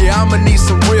 bruh. Yeah, I'ma need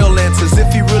some real answers.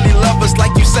 If he really love us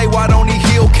like you say, why don't he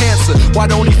heal cancer? Why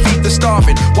don't he feed the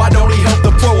starving? Why don't he help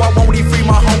the poor? Why won't he free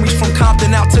my homies from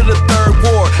Compton out to the third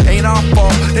ward? Ain't our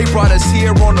fault. They brought us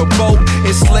here on a boat,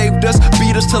 enslaved us,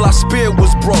 beat us till our spirit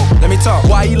was broke. Let me talk.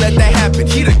 Why he let that happen?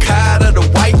 He the god of the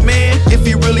white man. If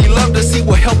he really loved us, he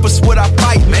would help us with our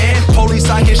fight, man. Police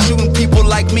out here shooting people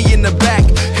like me in the back.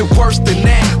 And worse than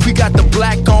that, we got the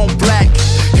black on black.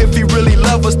 If he really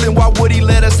love us, then why would he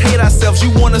let us hate ourselves?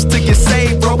 You want us to get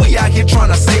saved, bro? We out here trying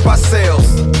to save ourselves.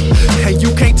 Hey,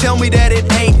 you can't tell me that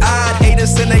it ain't odd.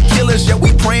 Haters and they killers, yeah,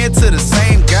 we praying to the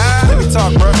same God. Let me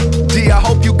talk, bro. D, I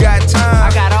hope you got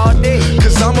time. I got all day.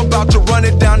 Cause I'm about to run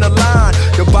it down the line.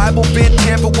 The Bible been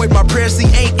tampered with my prayers, he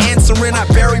ain't answering. I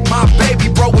buried my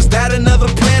baby, bro. Was that another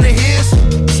plan of his?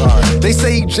 Sorry. They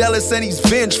say he jealous and he's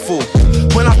vengeful.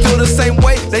 When I feel the same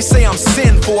way, they say I'm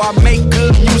sinful. I make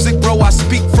good music, bro, I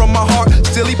speak from my heart.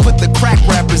 Still he put the crack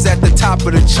rappers at the top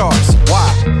of the charts. Why?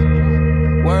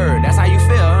 Word, that's how you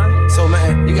feel, huh? So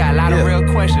man, you got a lot of real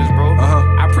questions, bro.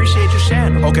 I appreciate you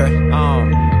sharing them. Okay.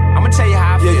 I'm gonna tell you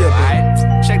how I feel,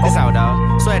 alright? Check this out,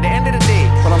 dog. So at the end of the day,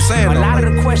 what I'm saying, a lot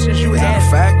of the questions you ask,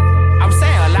 fact? I'm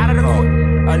saying a lot of the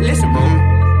listen, bro.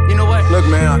 You know what? Look,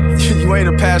 man, you ain't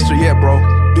a pastor yet, bro.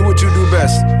 Do what you do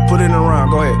best. Put it in a rhyme.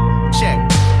 Go ahead. Check.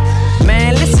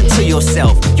 Man, listen to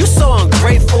yourself. You so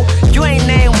ungrateful. You ain't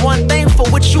named one thing for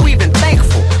which you even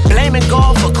thankful. Blaming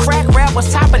God for crack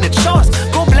rappers topping the charts.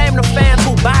 Go blame the fans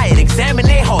who buy it. Examine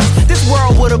their hearts. This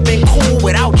world would have been cool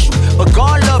without you, but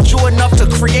God loved you enough to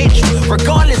create you,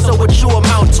 regardless of what you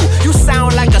amount to. You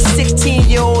sound like a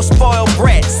 16-year-old spoiled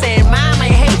brat saying, "Mom, I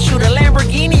hate you. The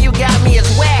Lamborghini you got me is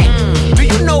whack." Do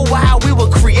you know why we were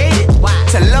created?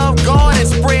 To love God and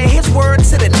spread His word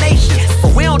to the nations.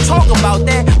 But we don't talk about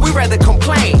that. We rather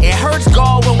complain. It hurts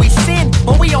God when we sin,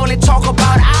 but we only talk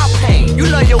about our pain. You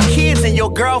love your kids and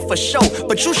your girl for sure,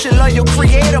 but you should love your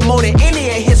creator more than any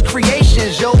of his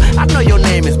creations, yo. I know your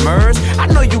name is MURS. I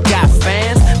know you got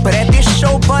fans, but at this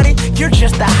show, buddy, you're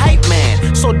just a hype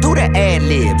man. So do the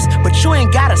ad-libs, but you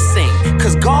ain't gotta sing,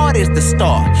 cause God is the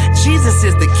star. Jesus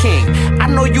is the king. I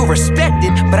know you respect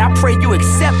it, but I pray you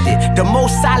accept it. The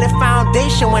most solid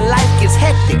foundation when life gets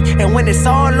hectic. And when it's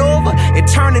all over,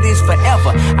 eternity's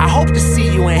forever. I hope to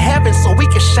see you in heaven so we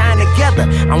can shine together.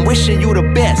 I'm wishing you the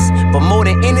best, but more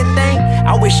than anything,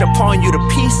 I wish upon you the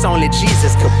peace only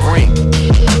Jesus could bring.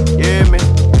 Yeah, man.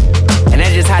 And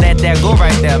that's just how that go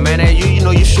right there, man. And you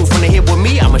know you shoot from the hip with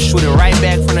me, I'ma shoot it right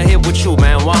back from the hip with you,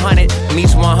 man. 100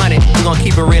 meets 100. We gon'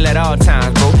 keep it real at all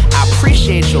times, bro. I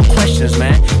appreciate your questions,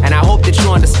 man, and I hope that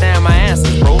you understand my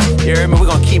answers, bro. You hear me? We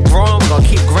gon' keep growing, we gon'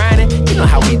 keep grinding. You know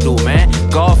how we do, man.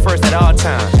 God first at all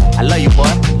times. I love you, boy.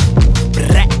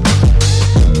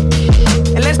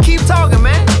 And let's keep talking,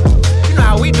 man. You know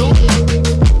how we do.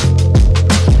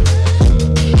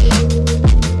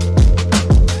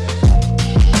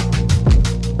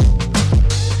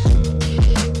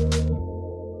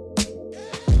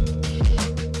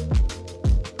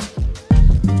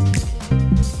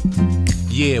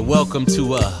 Yeah, welcome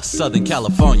to Southern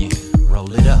California.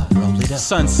 Roll it up, roll it up.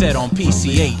 Sunset on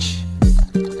PCH.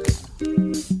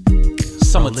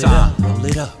 Summertime. Roll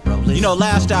it up, roll it up. You know,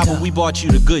 last album we brought you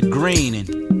the good green,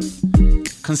 and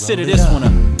consider this one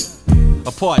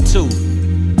a part 2.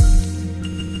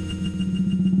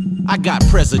 I got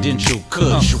presidential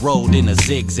kush, rolled in a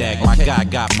zigzag. My guy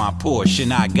got my Porsche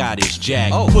and I got his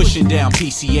Jag. Pushing down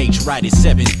PCH right at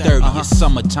 7:30. It's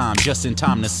summertime, just in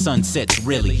time the sunset's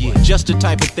really. Just the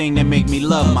type of thing that make me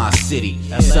love my city.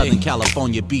 Southern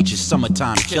California beaches,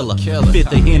 summertime killer.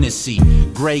 Fifth of Hennessy,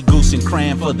 Grey Goose and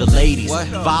cran for the ladies.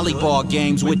 Volleyball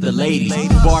games with the ladies.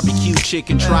 Barbecue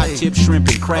chicken, tri-tip, shrimp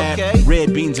and crab.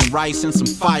 Red beans and rice and some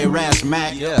fire-ass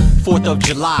mac. 4th of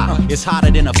July, it's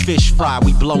hotter than a fish fry.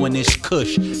 We blowing this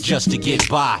kush just to get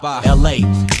by. LA,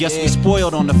 guess we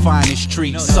spoiled on the finest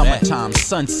trees. Summertime,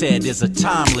 sunset is a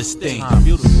timeless thing.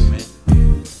 Beautiful, man.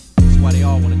 That's why they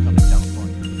all want to come to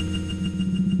California.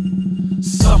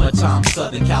 Summertime,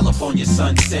 Southern California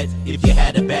sunset. If you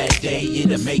had a bad day,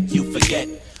 it'll make you forget.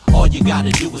 All you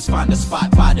gotta do is find a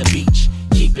spot by the beach.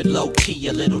 Keep it low key,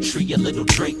 a little tree, a little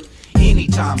drink.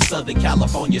 Anytime Southern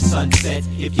California sunset.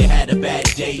 If you had a bad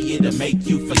day, it'll make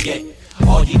you forget.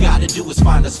 All you gotta do is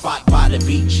find a spot by the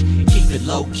beach. Keep it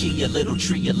low key, a little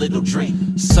tree, a little drink.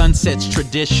 Sunset's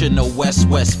traditional West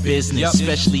business,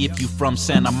 especially if you from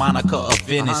Santa Monica or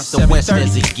Venice. The West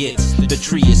as it gets, the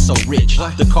tree is so rich,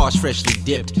 the car's freshly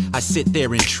dipped. I sit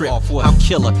there and trip. How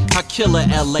killer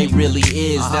LA really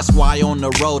is. That's why on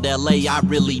the road LA I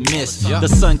really miss. The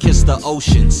sun kissed the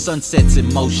ocean, sunsets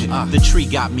in motion. The tree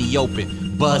got me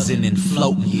open, buzzing and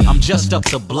floating. I'm just up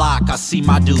the block, I see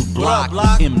my dude block.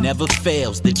 Him never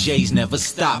fails, the J's never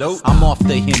stop. I'm off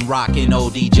the hen rockin'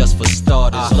 OD just for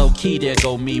starters. Low key, there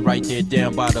go me right there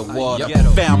down by the water.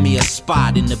 Found me a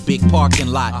spot in the big parking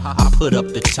lot. I put up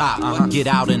the top, get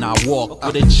out and I walk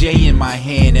with a J in my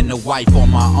hand and a wife on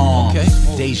my arm.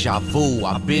 Deja vu,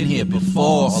 I've been here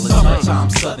before. Summertime,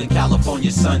 Southern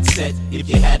California sunset. If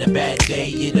you had a bad day,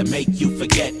 it'll make you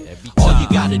forget. All you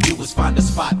gotta do is find a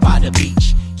spot by the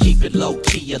beach. Keep it low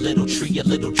key, a little tree, a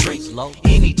little drink.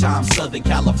 Anytime Southern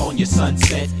California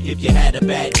sunset. If you had a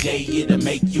bad day, it'll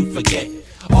make you forget.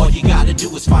 All you gotta do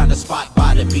is find a spot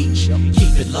by the beach.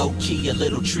 Keep it low key, a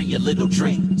little tree, a little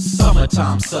drink.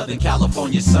 Summertime, Southern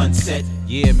California sunset.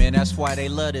 Yeah, man, that's why they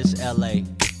love this LA.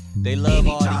 They love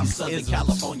all these Southern isms.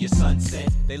 California sunset.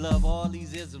 They love all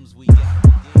these isms we got.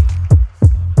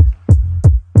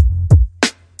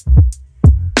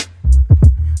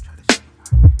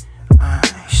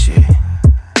 Shit.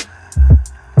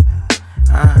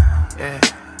 Yeah.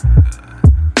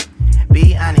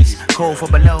 Be honest, cold for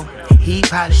below. Heat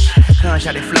polish,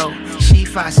 gunshot it flow. She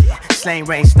faucet, slang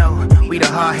rain snow. We the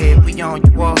hard head, we on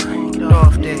your wall. Get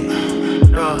off there.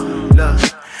 Look.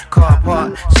 Car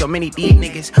park, so many deep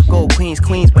niggas. Gold queens,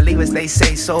 believers, they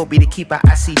say so. Be the keeper,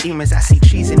 I see demons, I see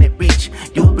trees in it reach.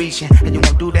 You reaching, and you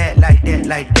won't do that like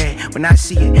that. When I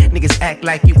see it, niggas act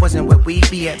like you wasn't where we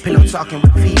be at. Pillow talking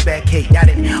with feedback, hey, got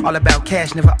it. All about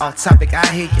cash, never off topic, I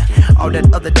hear you. All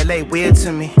that other delay weird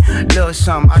to me. Little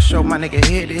something, I show my nigga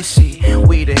here this shit.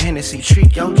 We the Hennessy,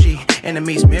 treat your G.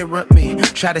 Enemies mirror me,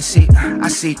 try to see, I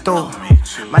see through.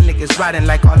 My niggas riding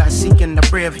like all I seek in the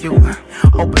rear view.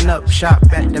 Open up shop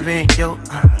at the venue,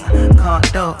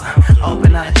 condo.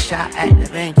 Open up shop at the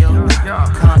venue,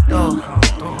 condo.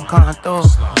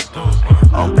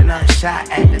 Open up shop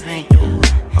at the venue,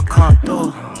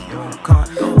 condo.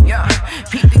 Yeah,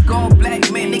 peep the gold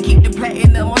black man, they keep the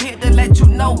platinum. I'm here to let you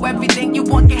know everything you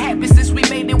want can happen since we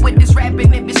made it with this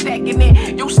rapping and been stacking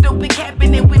it. You still been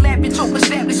capping it, we laughing to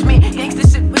establishment.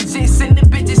 Gangsta shit with gents and the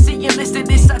bitches see you listed.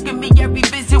 They sucking me every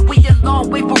visit. We a long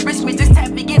way for Richmond. Just tap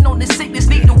me in on the sickness,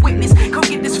 need the witness. Come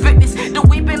get this fitness. The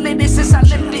weed been lit since I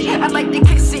lifted. I like to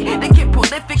kiss it, they get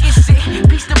prolific and shit.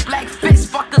 Peace the black fist,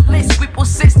 fuck a list. We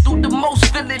persist through the most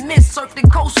feeling this. Surf the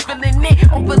coast feeling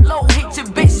it. Overload, hit your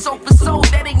bitch, so for soul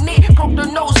that ain't it. Poke the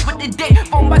nose with the dick,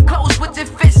 on my clothes with your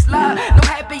fist love. No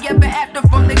happy ever after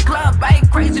from the club. I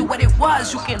ain't crazy what it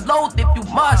was. You can load if you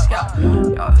must,